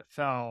crumbs that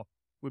fell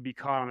would be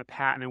caught on the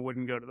paten and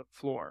wouldn't go to the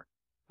floor.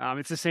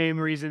 It's the same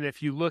reason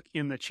if you look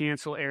in the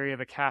chancel area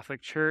of a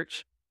Catholic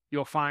church,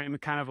 you'll find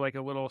kind of like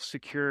a little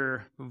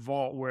secure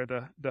vault where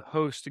the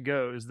host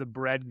goes, the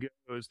bread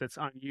goes that's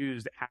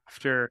unused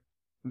after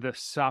the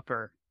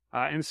supper.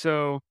 And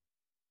so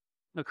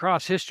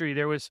across history,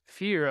 there was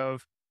fear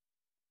of,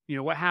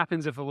 what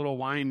happens if a little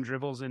wine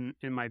dribbles in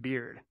my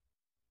beard?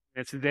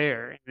 It's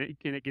there, and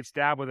it gets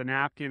dabbed with a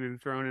napkin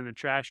and thrown in the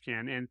trash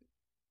can and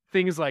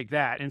things like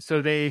that. And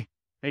so they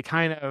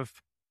kind of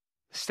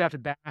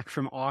stepped back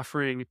from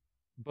offering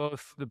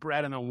both the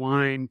bread and the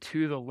wine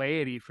to the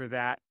laity for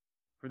that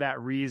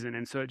reason.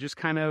 And so it just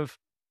kind of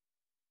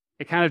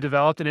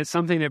developed, and it's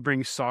something that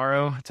brings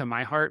sorrow to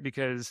my heart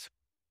because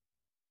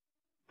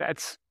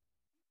that's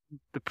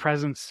the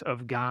presence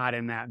of God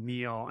in that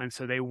meal. And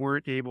so they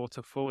weren't able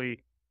to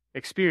fully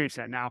experience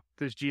that. Now,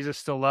 does Jesus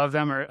still love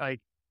them? Or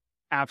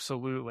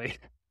absolutely.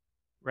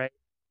 Right.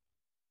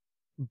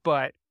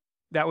 But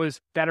that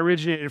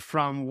originated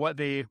from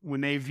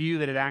when they view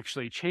that it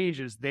actually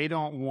changes, they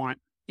don't want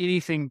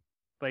anything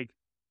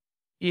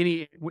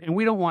and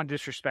we don't want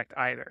disrespect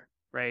either.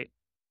 Right.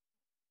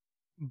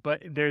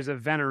 But there's a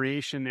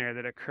veneration there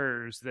that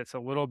occurs that's a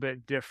little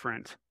bit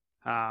different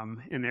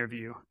in their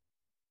view.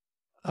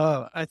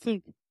 I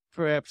think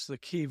perhaps the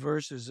key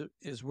verse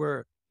is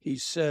where he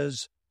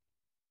says,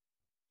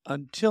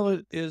 until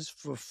it is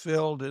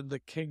fulfilled in the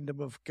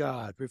kingdom of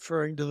God,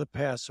 referring to the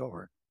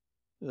Passover.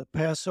 The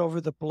Passover,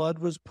 the blood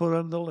was put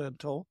on the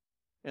lintel,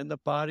 and the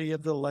body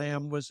of the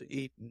lamb was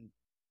eaten.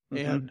 Mm-hmm.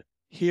 And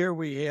here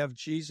we have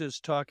Jesus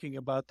talking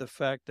about the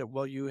fact that,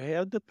 well, you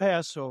had the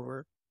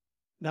Passover,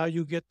 now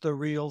you get the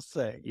real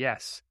thing.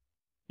 Yes.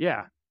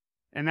 Yeah.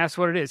 And that's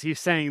what it is. He's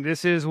saying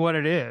this is what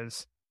it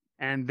is,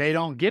 and they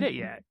don't get it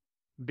yet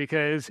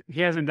because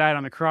he hasn't died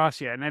on the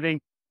cross yet. And I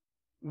think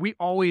we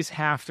always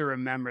have to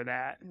remember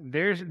that.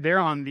 They're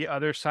on the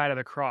other side of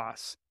the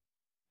cross.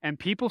 And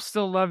people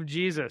still love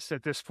Jesus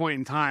at this point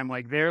in time.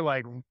 They're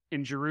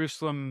in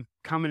Jerusalem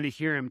coming to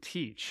hear him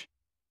teach.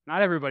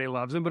 Not everybody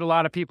loves him, but a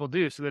lot of people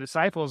do. So the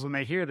disciples, when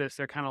they hear this,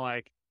 they're kind of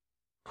like,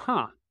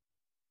 huh,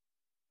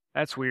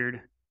 that's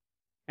weird.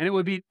 And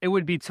it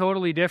would be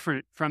totally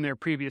different from their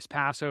previous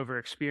Passover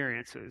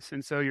experiences.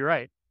 And so you're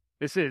right.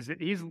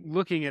 He's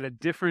looking at a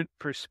different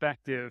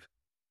perspective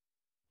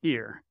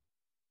here.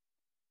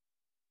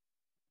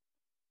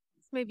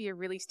 This may be a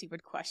really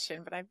stupid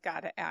question, but I've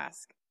got to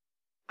ask.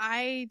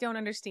 I don't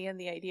understand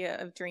the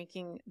idea of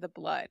drinking the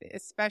blood,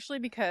 especially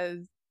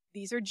because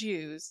these are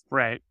Jews,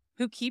 right,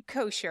 who keep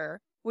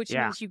kosher, which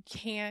means you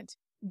can't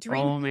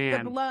drink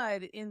the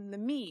blood in the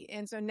meat.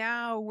 And so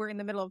now we're in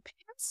the middle of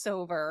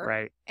Passover,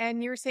 right?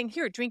 And you're saying,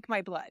 here, drink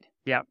my blood.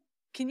 Yep.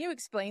 Can you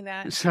explain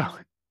that? So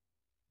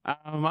I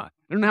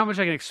don't know how much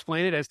I can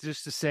explain it, as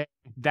just to say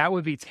that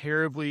would be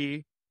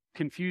terribly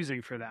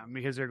confusing for them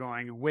because they're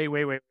going, wait.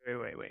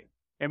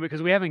 And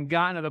because we haven't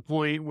gotten to the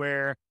point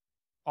where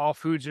all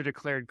foods are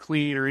declared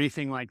clean or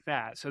anything like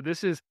that. So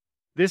this is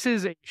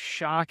a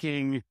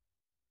shocking,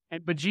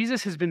 but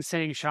Jesus has been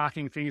saying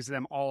shocking things to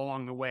them all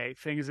along the way,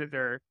 things that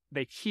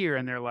they hear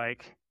and they're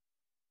like,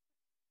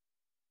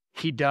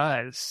 he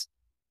does.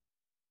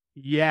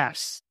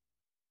 Yes.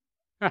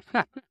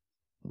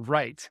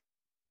 Right.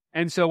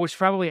 And so, which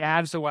probably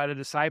adds to why the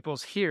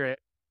disciples hear it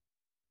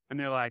and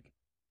they're like,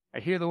 I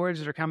hear the words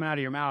that are coming out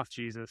of your mouth,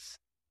 Jesus.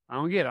 I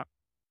don't get them.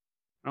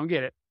 I don't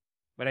get it,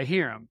 but I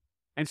hear them.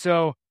 And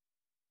so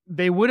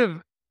they would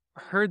have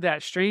heard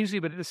that strangely,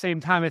 but at the same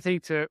time, I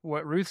think to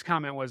what Ruth's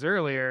comment was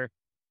earlier,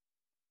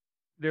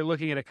 they're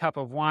looking at a cup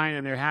of wine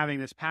and they're having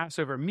this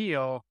Passover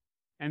meal.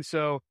 And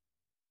so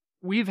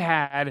we've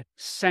had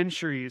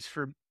centuries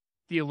for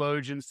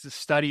theologians to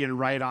study and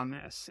write on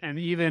this. And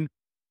even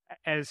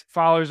as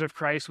followers of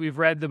Christ, we've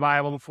read the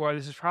Bible before.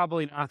 This is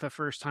probably not the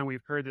first time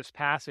we've heard this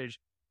passage.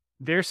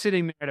 They're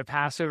sitting there at a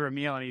Passover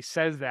meal and he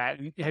says that.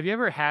 And have you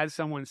ever had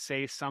someone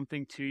say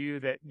something to you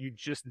that you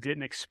just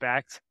didn't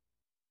expect?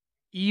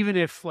 Even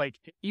if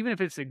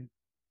it's a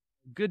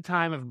good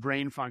time of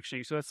brain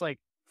functioning. So it's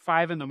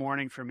 5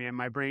 a.m. for me and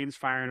my brain's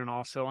firing on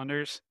all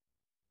cylinders.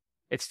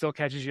 It still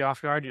catches you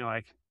off guard. And you're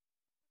like,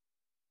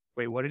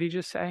 wait, what did he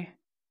just say?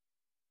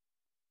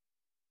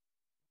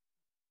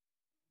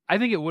 I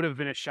think it would have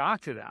been a shock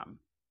to them.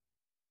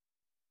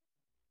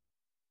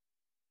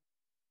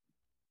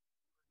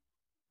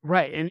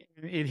 Right.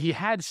 And he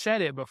had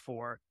said it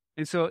before.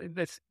 And so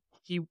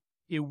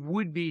it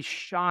would be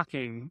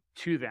shocking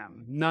to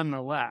them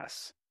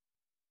nonetheless.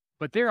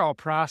 But they're all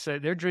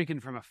they're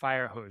drinking from a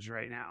fire hose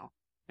right now.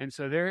 And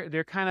so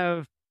they're kind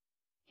of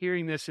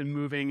hearing this and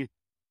moving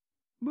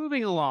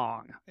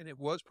along. And it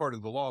was part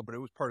of the law, but it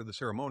was part of the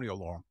ceremonial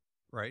law,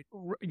 right?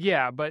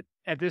 Yeah, but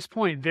at this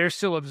point, they're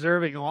still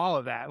observing all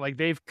of that.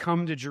 They've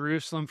come to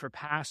Jerusalem for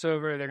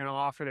Passover. They're going to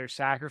offer their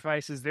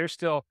sacrifices. They're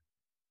still,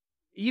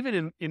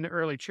 even in the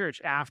early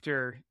church,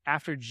 after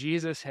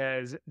Jesus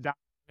has died,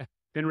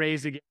 been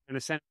raised again and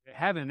ascended to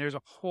heaven, there's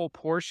a whole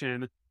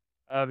portion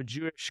of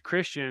Jewish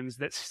Christians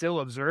that still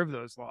observe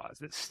those laws,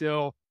 that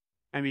still,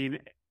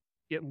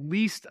 at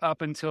least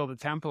up until the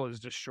temple is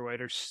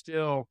destroyed, are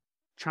still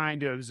trying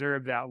to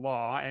observe that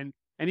law. And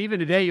even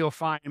today, you'll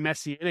find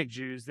Messianic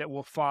Jews that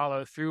will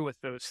follow through with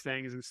those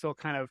things and still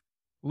kind of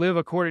live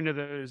according to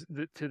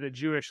the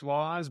Jewish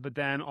laws, but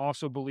then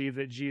also believe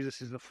that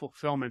Jesus is the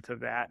fulfillment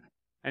of that.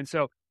 And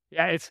so,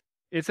 yeah,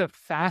 it's a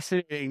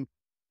fascinating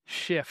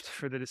shift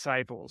for the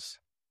disciples.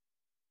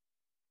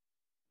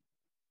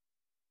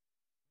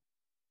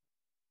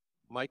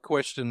 My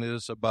question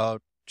is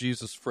about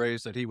Jesus'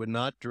 phrase that he would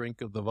not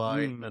drink of the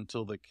vine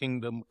until the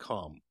kingdom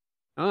come.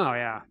 Oh,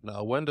 yeah.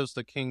 Now, when does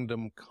the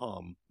kingdom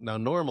come? Now,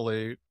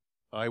 normally,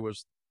 I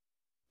was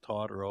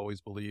taught or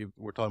always believed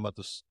we're talking about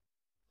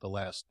the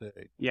last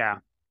day. Yeah.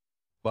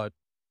 But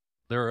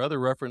there are other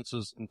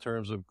references in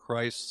terms of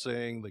Christ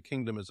saying the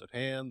kingdom is at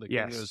hand, the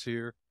kingdom is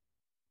here.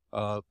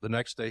 The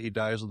next day he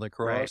dies on the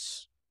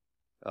cross,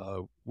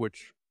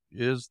 which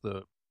is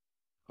the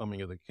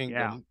coming of the kingdom.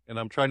 Yeah. And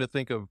I'm trying to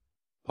think of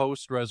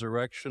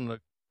post-resurrection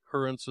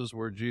occurrences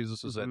where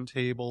Jesus is at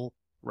table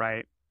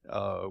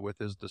with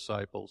his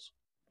disciples.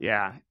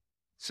 Yeah.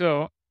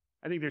 So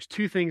I think there's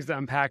two things to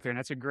unpack there, and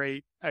that's a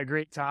great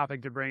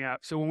topic to bring up.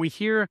 So when we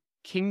hear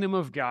kingdom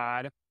of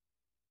God,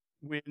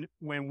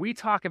 when we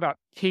talk about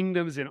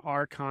kingdoms in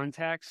our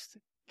context,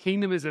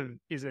 kingdom is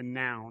a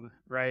noun,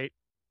 right?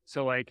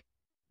 So like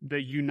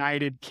the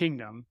United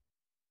Kingdom,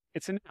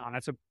 it's a noun.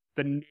 That's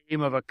the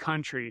name of a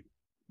country.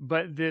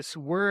 But this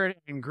word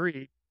in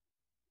Greek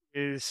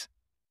can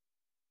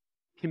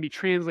be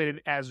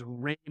translated as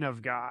reign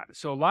of God.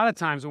 So a lot of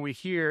times when we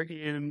hear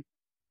in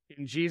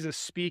Jesus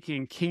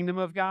speaking kingdom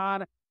of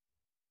God,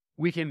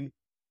 we can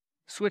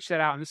switch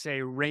that out and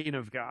say reign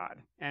of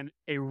God. And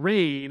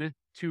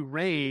to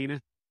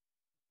reign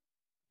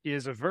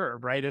is a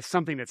verb, right? It's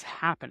something that's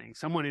happening.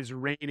 Someone is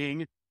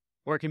reigning,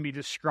 or it can be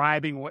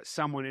describing what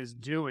someone is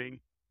doing.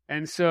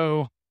 And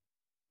so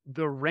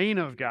the reign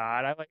of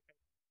God,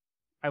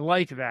 I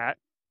like that,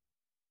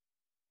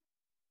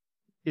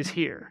 is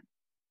here.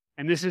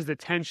 And this is the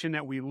tension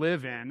that we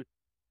live in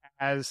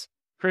as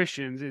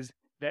Christians, is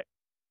that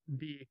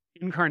the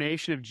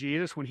incarnation of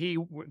Jesus, when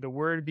the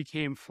Word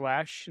became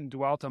flesh and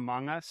dwelt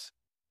among us,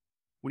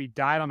 when he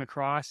died on the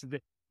cross,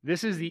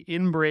 this is the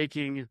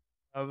inbreaking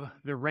of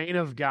the reign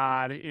of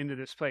God into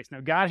this place. Now,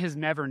 God has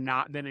never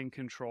not been in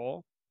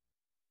control,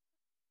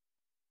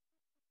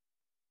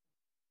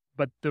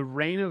 but the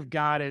reign of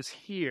God is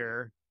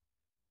here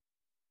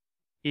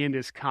and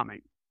is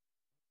coming.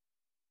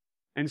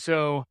 And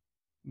so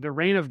the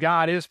reign of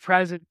God is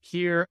present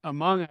here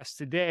among us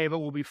today, but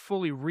will be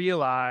fully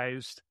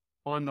realized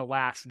on the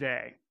last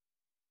day.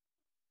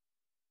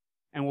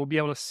 And we'll be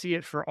able to see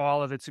it for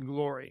all of its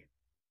glory.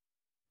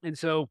 And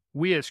so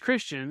we as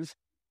Christians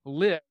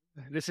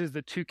this is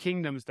the two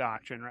kingdoms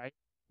doctrine, right?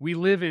 We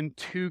live in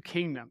two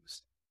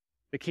kingdoms.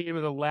 The kingdom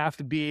of the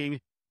left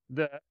being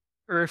the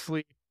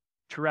earthly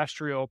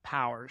terrestrial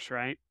powers,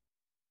 right?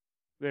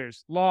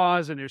 There's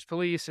laws and there's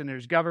police and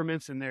there's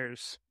governments and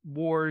there's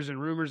wars and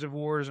rumors of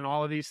wars and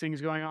all of these things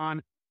going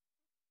on.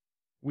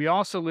 We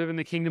also live in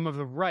the kingdom of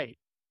the right,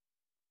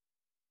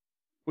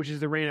 which is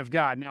the reign of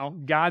God. Now,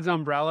 God's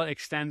umbrella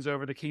extends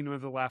over the kingdom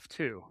of the left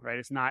too, right?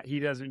 It's not, he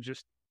doesn't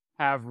just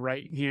have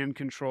right hand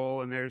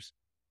control and there's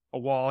a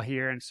wall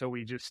here and so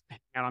we just hang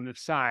out on this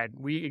side.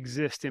 We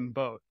exist in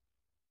both.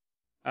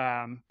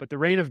 But the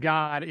reign of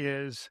God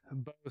is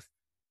both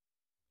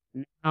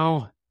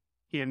now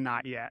and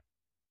not yet.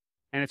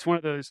 And it's one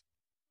of those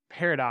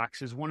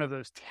paradoxes, one of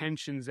those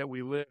tensions that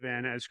we live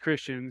in as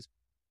Christians,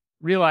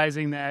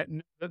 realizing that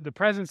the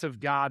presence of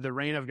God, the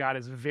reign of God,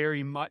 is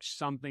very much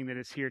something that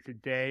is here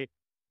today.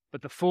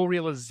 But the full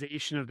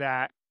realization of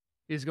that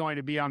is going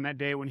to be on that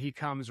day when he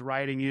comes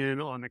riding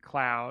in on the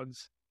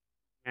clouds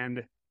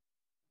and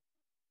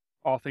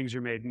all things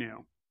are made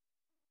new.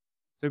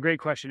 So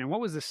great question. And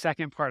what was the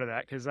second part of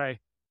that? Because I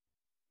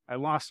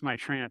lost my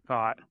train of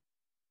thought,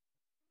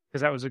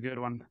 because that was a good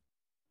one.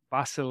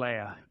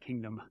 Basileia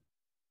kingdom.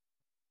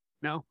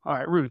 No? All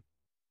right, Ruth.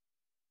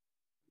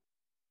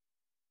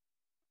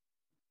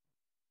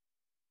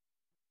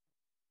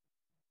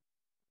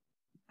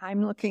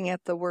 I'm looking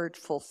at the word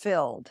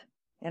fulfilled,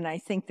 and I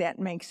think that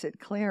makes it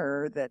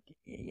clearer that,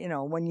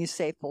 when you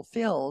say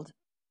fulfilled,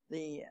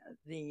 when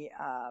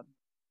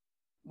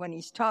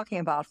he's talking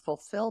about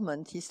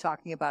fulfillment, he's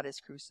talking about his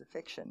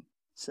crucifixion.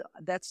 So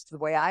that's the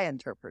way I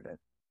interpret it,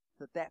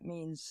 that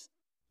means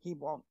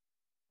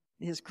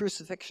his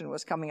crucifixion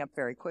was coming up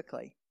very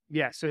quickly.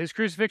 Yeah, so his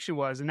crucifixion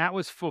was, and that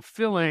was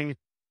fulfilling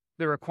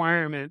the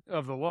requirement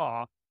of the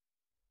law.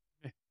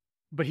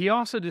 But he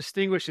also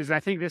distinguishes, I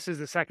think this is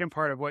the second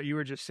part of what you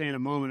were just saying a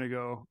moment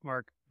ago,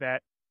 Mark,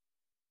 that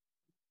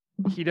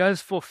he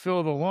does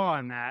fulfill the law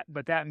in that,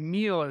 but that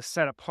meal is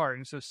set apart.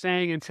 And so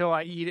saying, until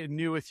I eat it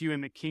new with you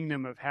in the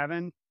kingdom of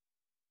heaven,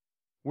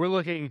 we're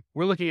looking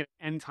at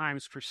end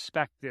times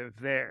perspective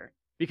there,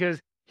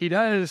 because he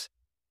does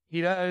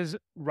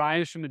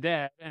rise from the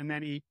dead, and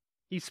then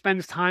he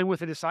spends time with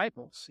the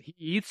disciples. He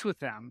eats with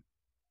them,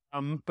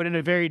 but in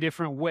a very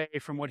different way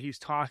from what he's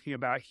talking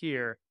about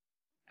here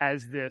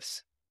as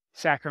this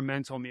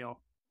sacramental meal.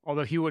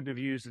 although he wouldn't have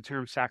used the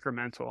term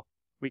sacramental.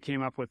 We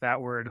came up with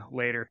that word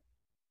later.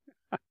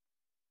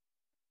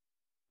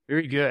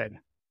 Very good.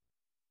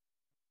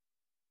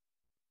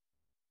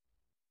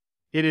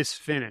 It is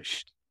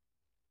finished.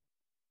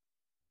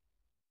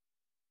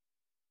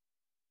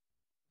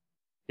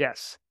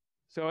 Yes.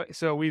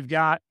 So we've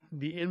got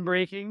the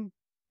inbreaking,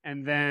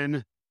 and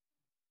then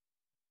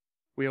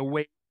we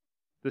await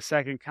the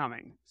second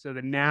coming. So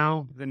the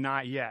now, the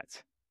not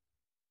yet.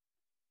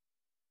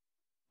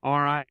 All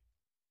right.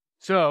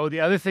 So the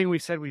other thing we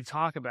said we'd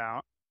talk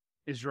about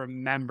is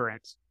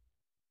remembrance.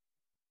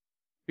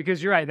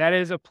 Because you're right, that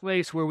is a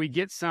place where we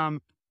get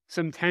some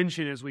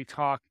tension as we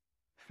talk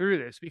through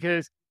this,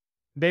 because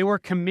they were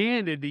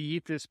commanded to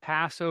eat this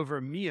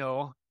Passover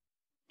meal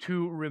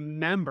to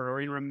remember,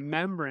 or in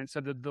remembrance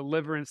of the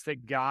deliverance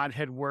that God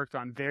had worked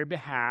on their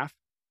behalf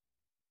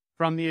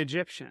from the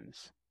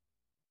Egyptians.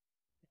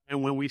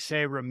 And when we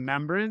say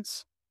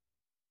remembrance,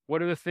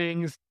 what are the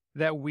things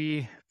that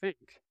we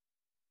think?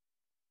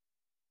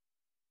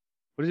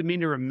 What does it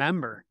mean to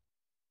remember?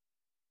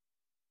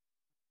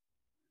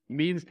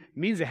 It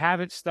means to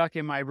have it stuck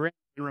in my brain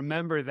and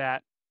remember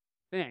that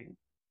thing.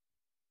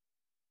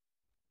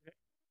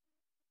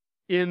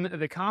 In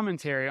the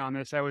commentary on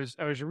this, I was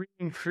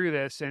reading through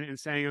this and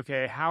saying,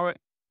 okay, how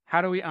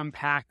do we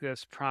unpack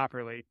this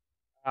properly?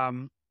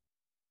 I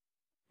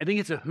think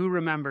it's a who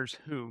remembers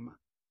whom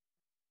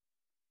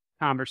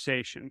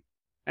conversation.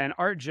 And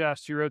Art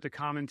Just, who wrote the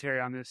commentary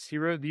on this, he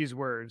wrote these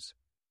words: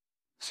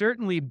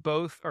 certainly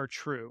both are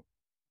true.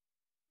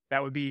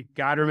 That would be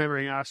God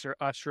remembering us or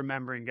us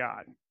remembering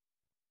God.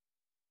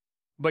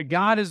 But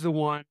God is the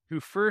one who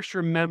first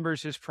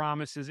remembers his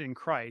promises in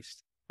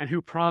Christ and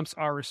who prompts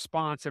our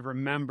response of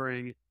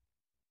remembering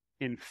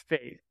in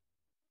faith.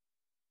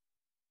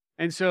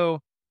 And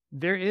so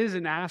there is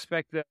an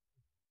aspect of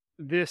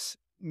this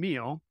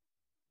meal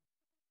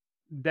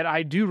that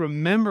I do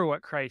remember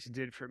what Christ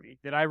did for me,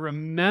 that I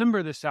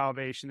remember the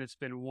salvation that's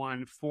been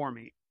won for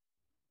me.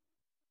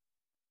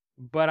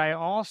 But I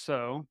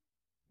also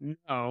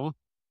know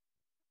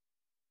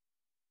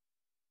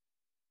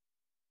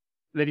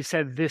that he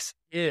said, this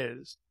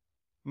is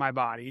my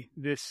body.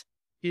 This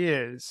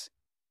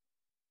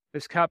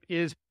cup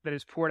is that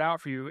is poured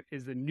out for you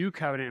is the new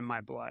covenant in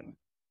my blood.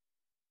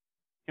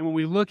 And when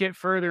we look at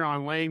further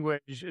on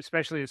language,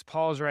 especially as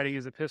Paul's writing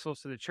his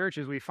epistles to the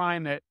churches, we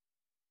find that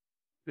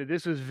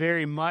this was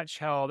very much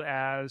held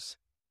as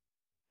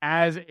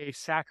a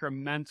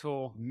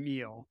sacramental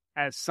meal,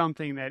 as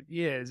something that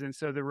is. And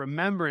so the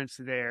remembrance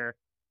there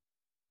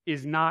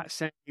is not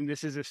saying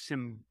this is a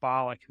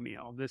symbolic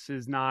meal. This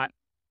is not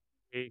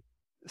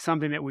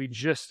something that we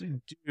just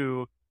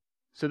do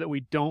so that we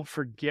don't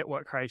forget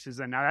what Christ has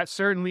done. Now, that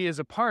certainly is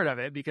a part of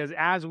it, because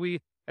as we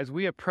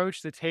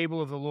approach the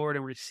table of the Lord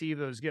and receive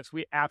those gifts,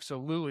 we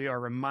absolutely are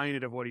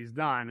reminded of what he's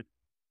done.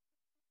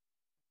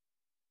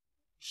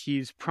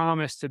 He's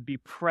promised to be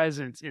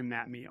present in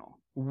that meal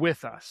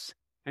with us.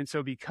 And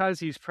so because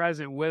he's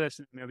present with us,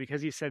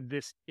 because he said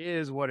this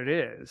is what it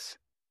is,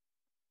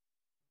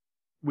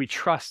 we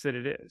trust that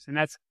it is. And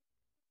that's,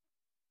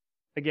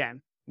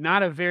 again,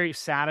 not a very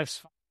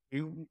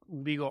satisfying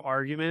legal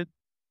argument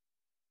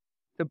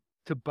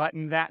to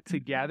button that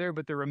together,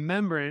 but the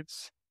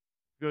remembrance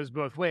goes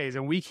both ways,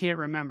 and we can't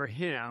remember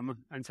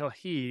him until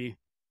he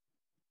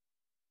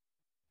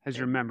has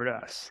remembered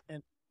us.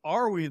 And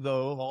are we,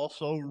 though,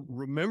 also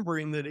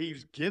remembering that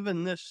he's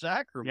given this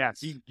sacrament?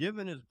 Yes. He's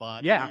given his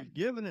body. Yeah. He's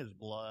given his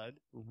blood.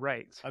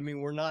 Right. I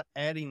mean, we're not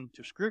adding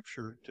to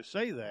Scripture to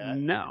say that.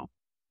 No.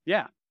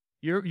 Yeah.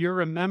 You're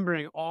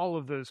remembering all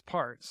of those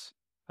parts.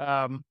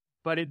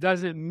 But it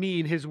doesn't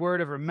mean, his word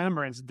of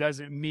remembrance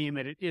doesn't mean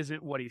that it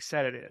isn't what he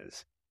said it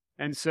is.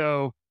 And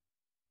so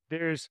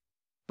there's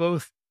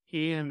both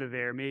and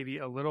there, maybe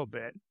a little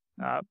bit.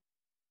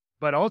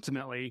 But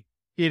ultimately,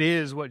 it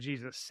is what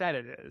Jesus said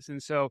it is.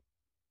 And so,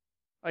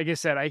 like I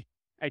said, I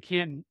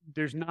can't,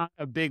 there's not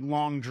a big,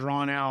 long,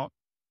 drawn out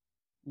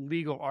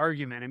legal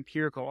argument,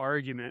 empirical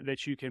argument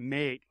that you can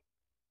make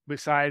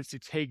besides to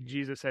take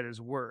Jesus at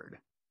his word.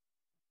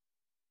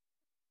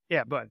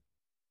 Yeah, bud.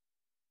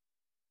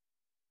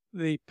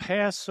 The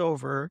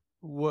Passover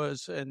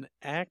was an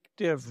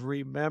active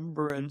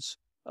remembrance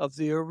of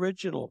the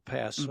original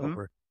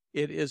Passover. Mm-hmm.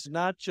 It is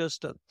not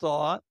just a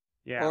thought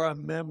or a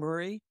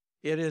memory.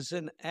 It is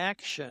an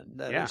action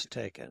that is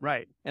taken.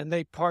 Right. And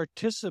they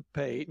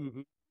participate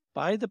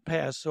by the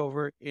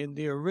Passover in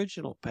the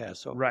original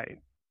Passover. Right.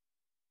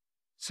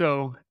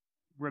 So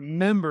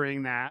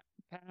remembering that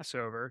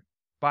Passover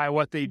by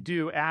what they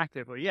do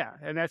actively. Yeah.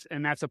 And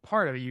that's a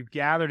part of it. You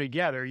gather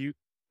together.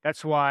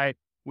 That's why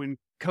when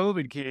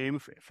COVID came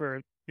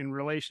in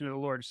relation to the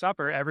Lord's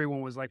Supper,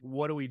 everyone was like,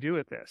 what do we do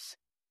with this?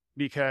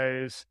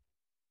 Because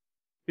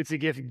it's a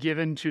gift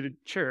given to the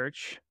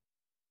church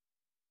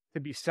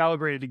to be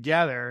celebrated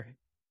together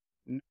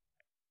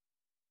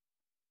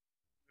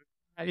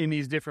in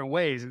these different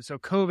ways. And so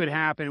COVID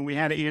happened, and we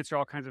had to answer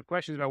all kinds of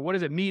questions about what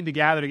does it mean to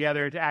gather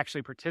together to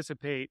actually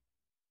participate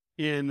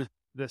in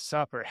the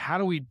supper? How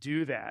do we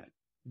do that?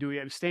 Do we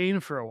abstain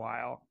for a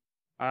while?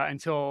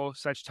 until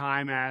such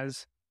time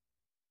as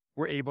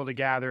we're able to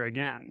gather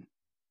again.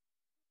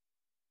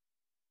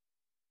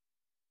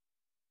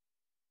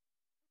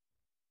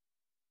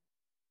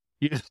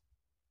 You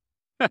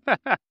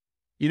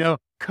know,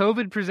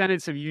 COVID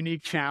presented some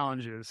unique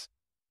challenges.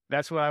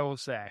 That's what I will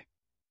say.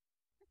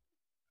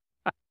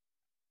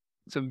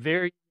 Some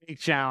very unique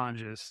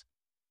challenges.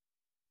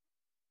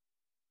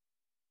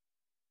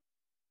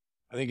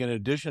 I think in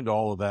addition to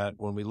all of that,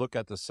 when we look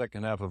at the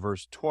second half of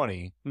verse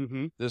 20,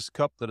 this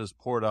cup that is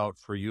poured out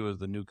for you as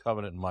the new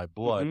covenant in my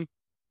blood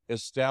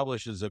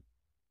establishes a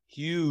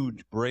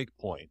huge break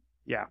point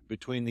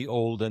between the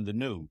old and the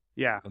new.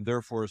 And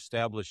therefore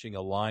establishing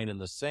a line in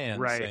the sand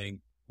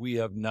saying, we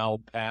have now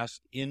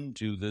passed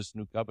into this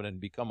new covenant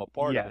and become a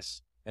part of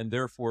it. And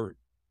therefore,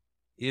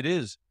 it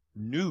is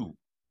new.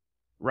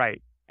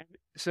 Right.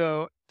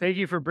 So thank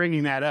you for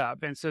bringing that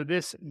up. And so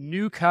this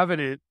new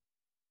covenant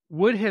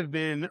would have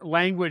been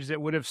language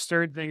that would have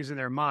stirred things in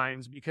their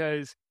minds,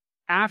 because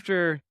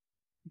after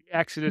the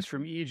Exodus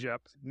from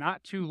Egypt,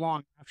 not too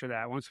long after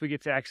that, once we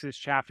get to Exodus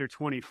chapter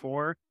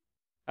 24,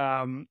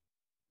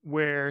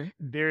 where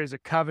there is a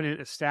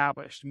covenant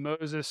established,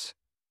 Moses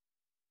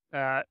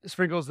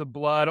sprinkles the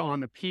blood on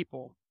the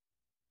people,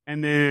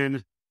 and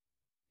then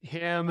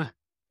him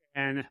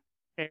and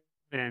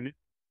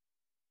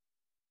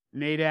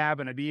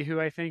Nadab and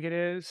Abihu, I think it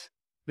is,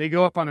 they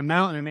go up on the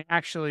mountain and they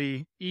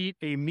actually eat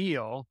a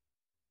meal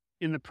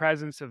in the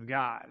presence of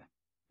God,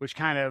 which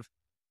kind of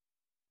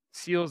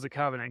seals the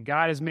covenant.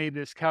 God has made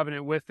this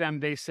covenant with them.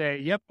 They say,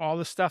 yep, all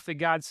the stuff that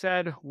God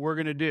said, we're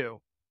going to do.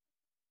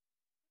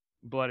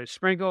 Blood is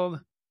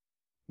sprinkled,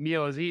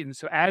 meal is eaten.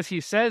 So as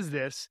he says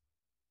this,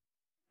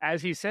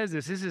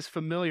 this is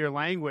familiar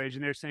language,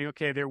 and they're saying,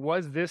 okay, there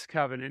was this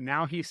covenant.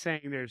 Now he's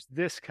saying there's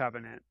this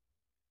covenant.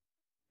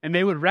 And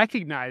they would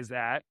recognize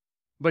that,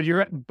 but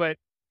you're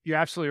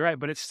absolutely right.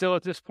 But it's still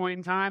at this point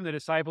in time, the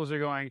disciples are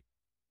going,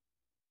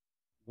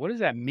 what does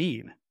that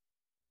mean?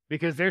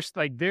 Because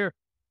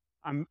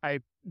I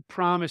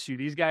promise you,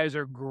 these guys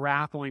are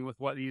grappling with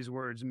what these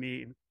words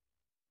mean.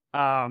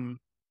 And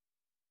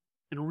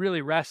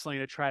really wrestling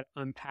to try to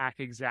unpack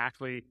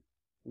exactly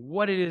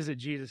what it is that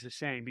Jesus is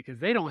saying, because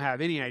they don't have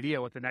any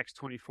idea what the next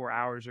 24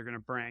 hours are going to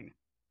bring.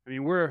 I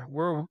mean,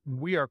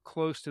 we are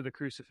close to the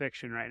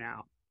crucifixion right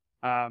now.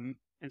 And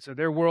so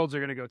their worlds are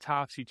going to go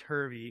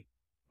topsy-turvy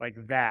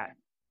like that.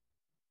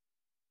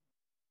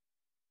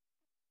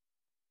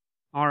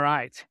 All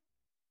right.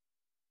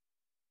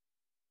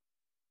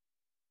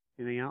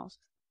 Anything else?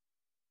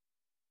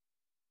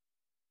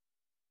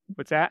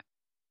 What's that?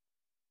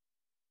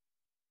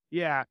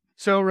 Yeah.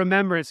 So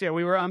remembrance. Yeah,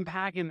 we were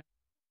unpacking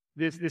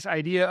this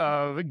idea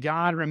of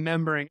God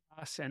remembering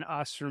us and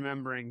us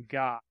remembering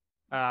God.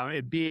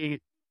 It being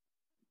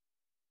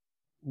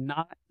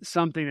not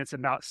something that's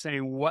about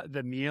saying what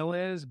the meal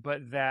is,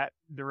 but that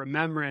the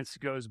remembrance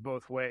goes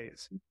both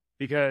ways.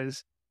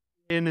 Because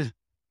in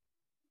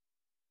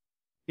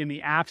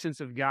the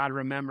absence of God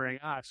remembering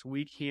us,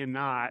 we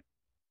cannot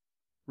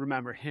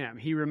remember him.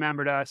 He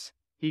remembered us.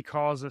 He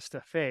calls us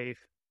to faith.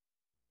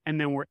 And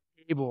then we're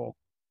able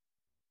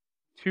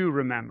to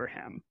remember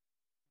him.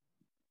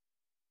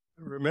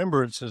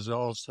 Remembrance is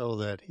also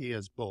that he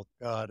is both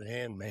God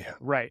and man.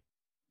 Right.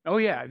 Oh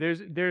yeah,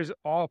 there's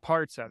all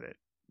parts of it,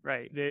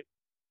 right? That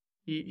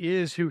he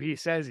is who he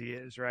says he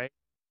is, right?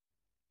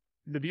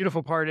 The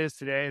beautiful part is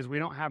today is we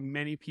don't have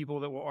many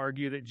people that will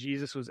argue that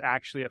Jesus was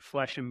actually a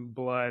flesh and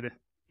blood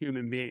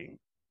human being.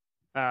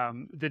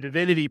 The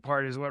divinity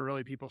part is what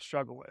really people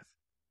struggle with.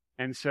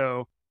 And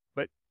so,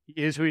 but he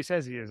is who he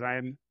says he is. I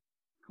am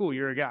cool.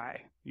 You're a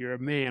guy. You're a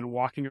man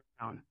walking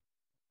around.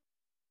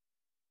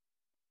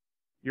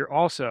 You're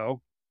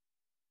also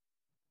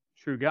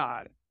true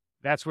God.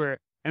 That's where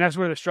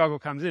the struggle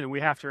comes in. And we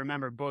have to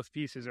remember both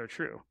pieces are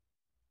true.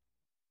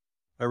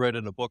 I read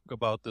in a book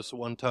about this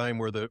one time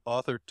where the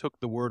author took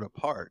the word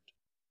apart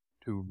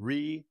to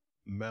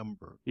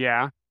remember.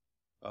 Yeah.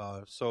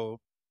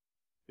 So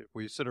if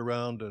we sit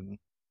around and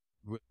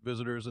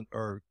visitors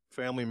or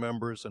family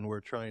members and we're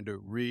trying to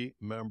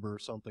remember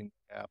something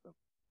happened.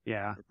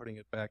 Yeah. We're putting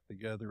it back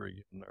together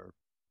again, or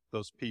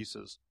those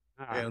pieces.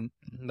 And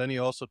then he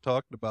also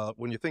talked about,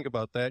 when you think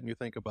about that and you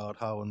think about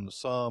how in the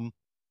Psalm,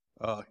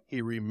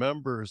 he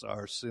remembers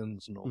our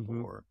sins no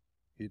more.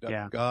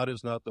 God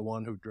is not the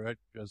one who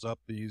dredges up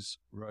these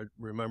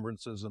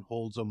remembrances and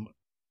holds them,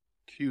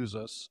 accuse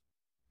us.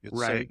 It's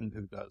Satan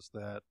who does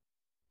that.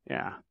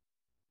 Yeah.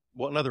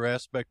 One other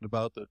aspect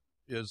about that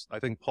is, I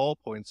think Paul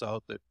points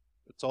out that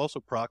it's also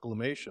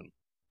proclamation.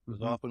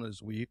 As often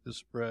as we eat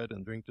this bread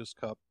and drink this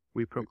cup,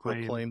 we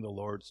proclaim the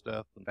Lord's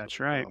death. That's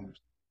right.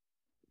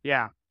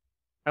 Yeah.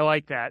 I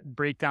like that.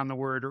 Break down the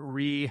word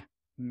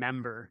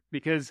remember,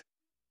 because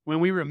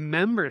when we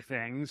remember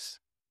things,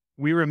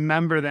 we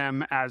remember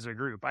them as a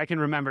group. I can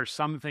remember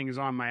some things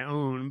on my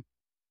own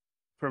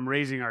from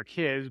raising our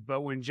kids,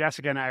 but when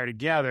Jessica and I are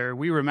together,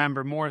 we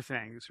remember more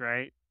things,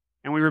 right?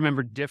 And we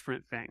remember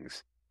different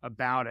things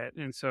about it.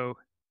 And so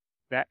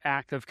that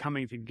act of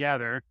coming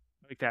together,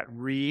 like that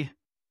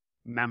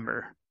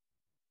remember,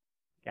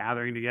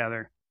 gathering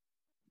together.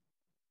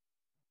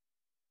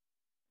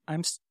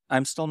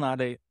 I'm still not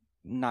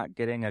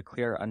getting a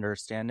clear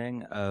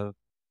understanding of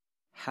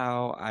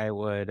how I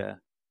would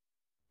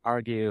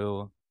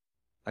argue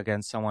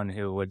against someone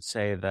who would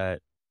say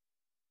that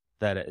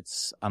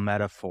it's a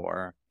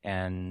metaphor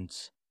and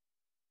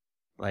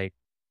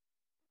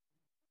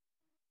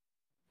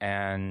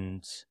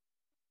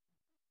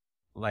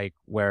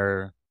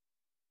where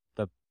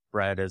the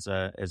bread is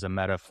a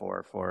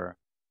metaphor for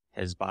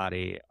his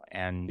body,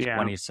 and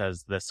when he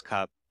says this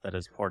cup that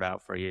is poured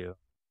out for you,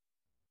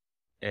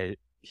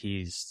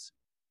 he's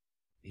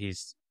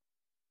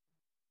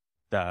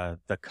the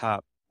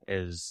cup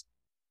is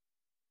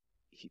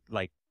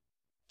like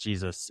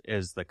Jesus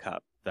is the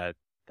cup that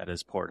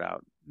is poured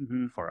out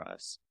for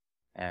us.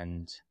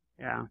 And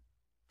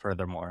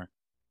furthermore.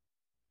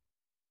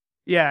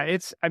 Yeah,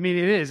 it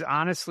is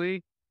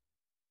honestly,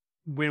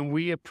 when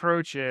we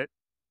approach it,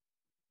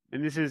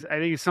 and I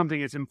think it's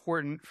something that's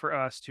important for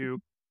us to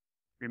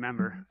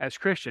remember as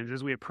Christians,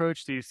 as we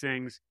approach these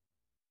things,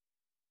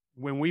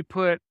 when we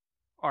put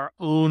our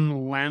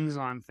own lens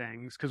on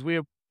things, because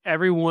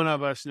every one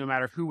of us, no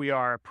matter who we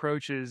are,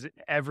 approaches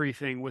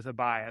everything with a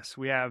bias.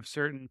 We have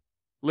certain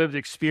lived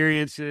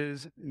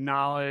experiences,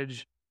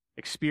 knowledge,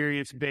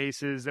 experience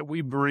bases that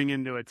we bring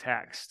into a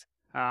text.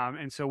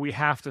 And so we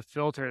have to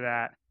filter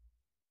that.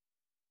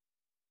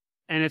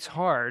 And it's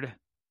hard,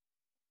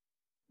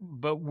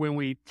 but when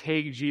we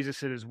take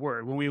Jesus at his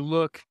word, when we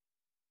look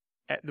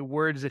at the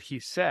words that he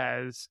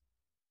says,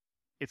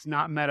 it's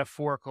not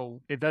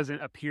metaphorical. It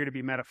doesn't appear to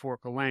be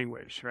metaphorical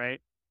language,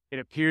 right? It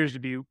appears to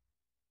be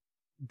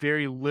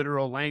very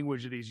literal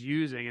language that he's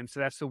using. And so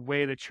that's the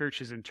way the church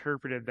has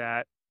interpreted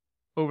that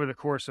over the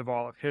course of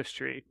all of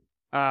history.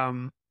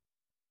 And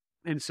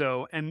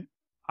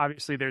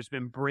obviously there's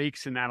been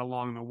breaks in that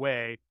along the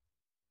way,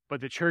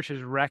 but the church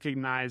has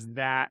recognized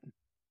that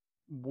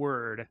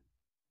word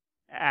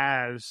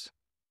as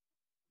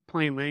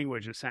plain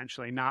language,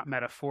 essentially, not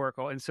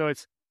metaphorical. And so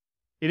it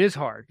is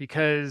hard,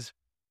 because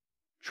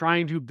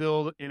trying to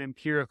build an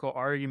empirical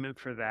argument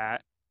for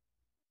that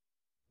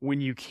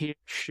when you can't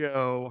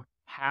show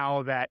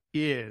how that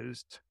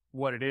is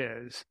what it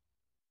is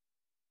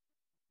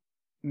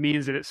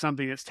means that it's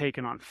something that's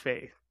taken on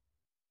faith.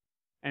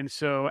 And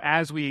so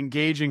as we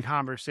engage in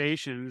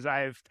conversations,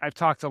 I've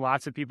talked to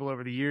lots of people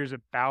over the years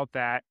about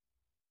that.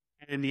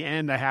 And in the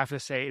end, I have to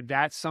say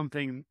that's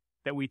something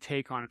that we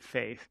take on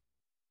faith.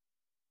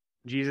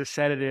 Jesus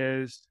said it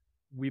is,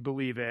 we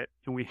believe it,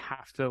 and we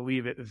have to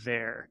leave it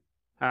there.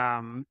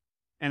 And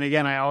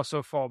again, I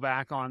also fall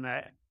back on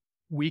that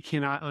we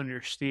cannot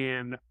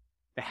understand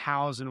the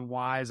hows and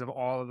whys of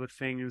all of the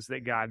things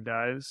that God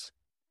does.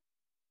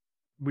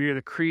 We are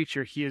the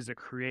creature, he is the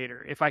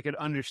creator. If I could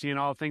understand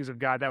all things of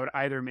God, that would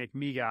either make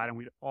me God and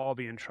we'd all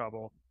be in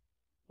trouble,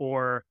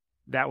 or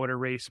that would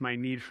erase my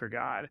need for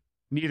God,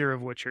 neither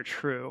of which are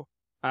true.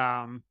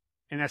 And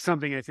that's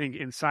something I think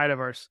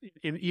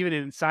even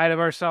inside of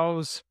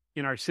ourselves,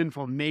 in our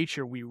sinful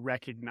nature, we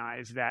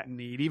recognize that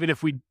need, even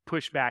if we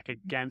push back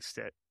against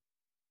it.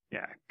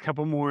 Yeah, a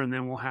couple more and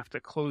then we'll have to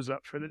close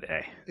up for the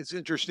day. It's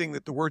interesting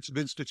that the words of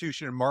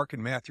institution in Mark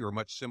and Matthew are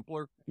much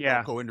simpler. Yeah.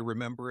 Don't go into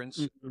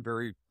remembrance,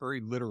 very,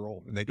 very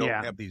literal, and they don't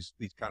have these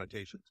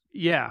connotations.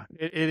 Yeah,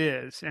 it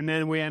is. And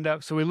then we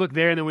look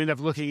there and then we end up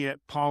looking at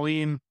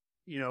Pauline,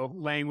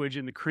 language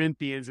in the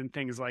Corinthians and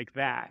things like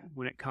that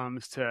when it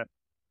comes to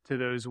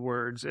those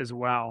words as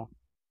well.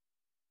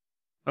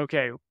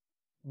 Okay,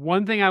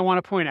 one thing I want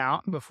to point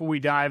out before we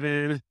dive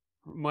in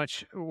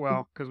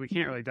because we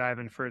can't really dive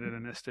in further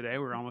than this today.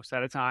 We're almost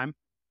out of time.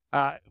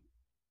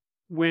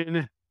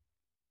 When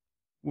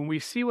we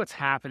see what's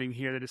happening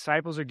here, the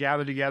disciples are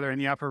gathered together in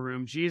the upper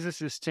room.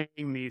 Jesus is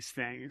saying these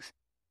things,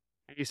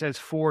 and he says,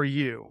 "For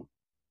you."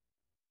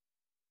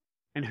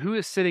 And who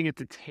is sitting at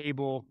the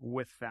table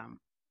with them?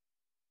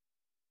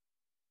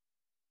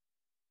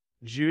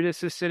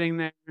 Judas is sitting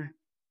there.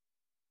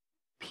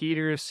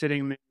 Peter is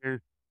sitting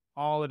there.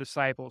 All the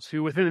disciples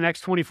who within the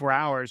next 24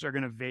 hours are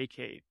going to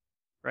vacate,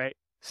 right?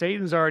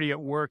 Satan's already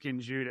at work in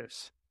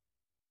Judas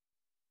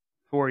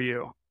for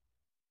you.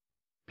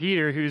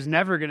 Peter, who's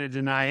never going to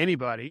deny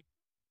anybody,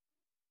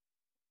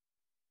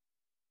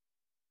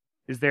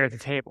 is there at the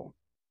table,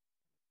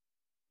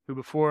 who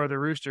before the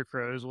rooster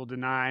crows will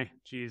deny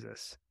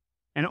Jesus.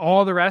 And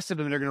all the rest of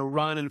them, they're going to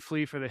run and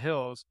flee for the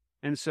hills.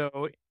 And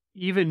so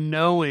even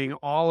knowing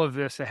all of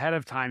this ahead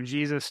of time,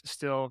 Jesus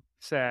still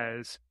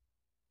says,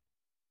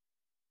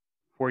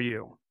 "For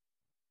you."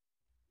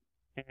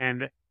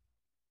 And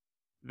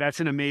that's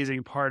an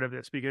amazing part of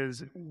this,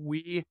 because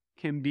we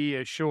can be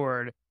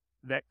assured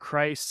that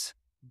Christ's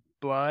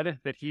blood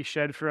that he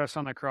shed for us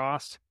on the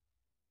cross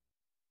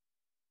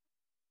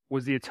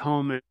was the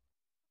atonement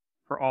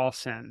for all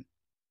sin.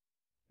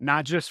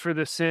 Not just for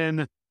the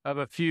sin of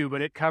a few,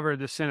 but it covered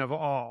the sin of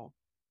all.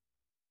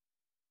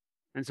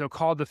 And so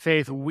called to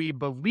faith, we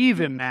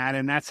believe in that,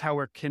 and that's how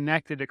we're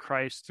connected to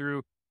Christ,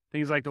 through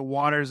things like the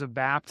waters of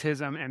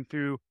baptism and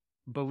through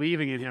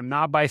believing in him,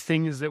 not by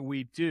things that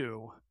we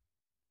do.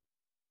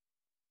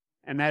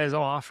 And that is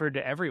all offered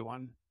to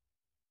everyone.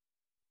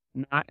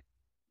 Not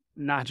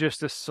not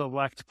just a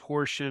select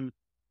portion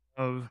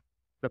of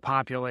the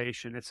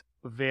population. It's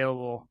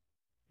available.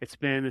 It's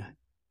been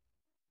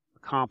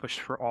accomplished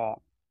for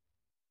all.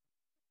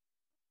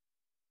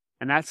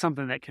 And that's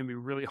something that can be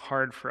really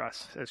hard for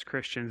us as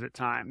Christians at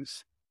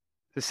times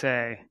to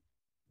say,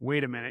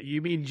 wait a minute,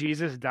 you mean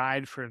Jesus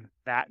died for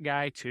that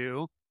guy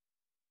too?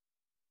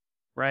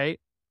 Right?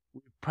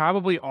 We've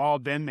probably all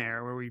been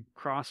there where we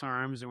cross our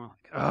arms and we're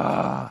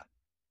like,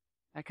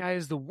 that guy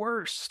is the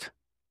worst.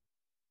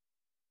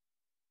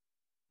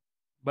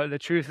 But the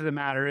truth of the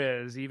matter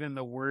is, even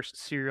the worst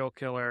serial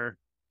killer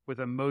with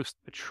the most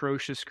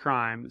atrocious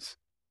crimes,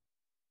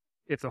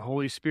 if the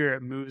Holy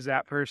Spirit moves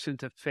that person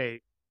to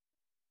faith,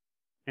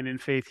 and in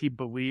faith he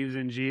believes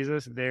in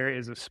Jesus, there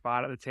is a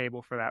spot at the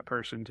table for that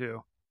person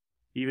too,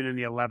 even in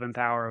the 11th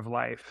hour of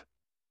life.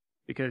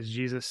 Because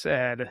Jesus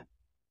said,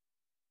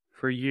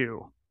 for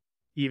you,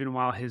 even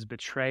while his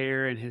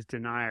betrayer and his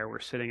denier were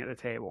sitting at the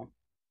table.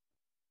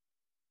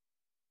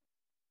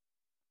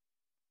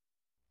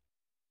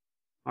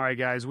 All right,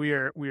 guys, we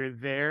are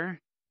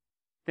there.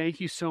 Thank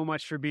you so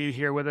much for being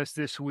here with us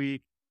this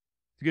week.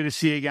 It's good to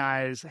see you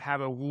guys.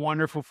 Have a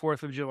wonderful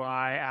 4th of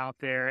July out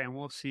there, and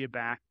we'll see you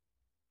back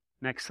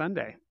next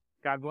Sunday.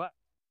 God bless.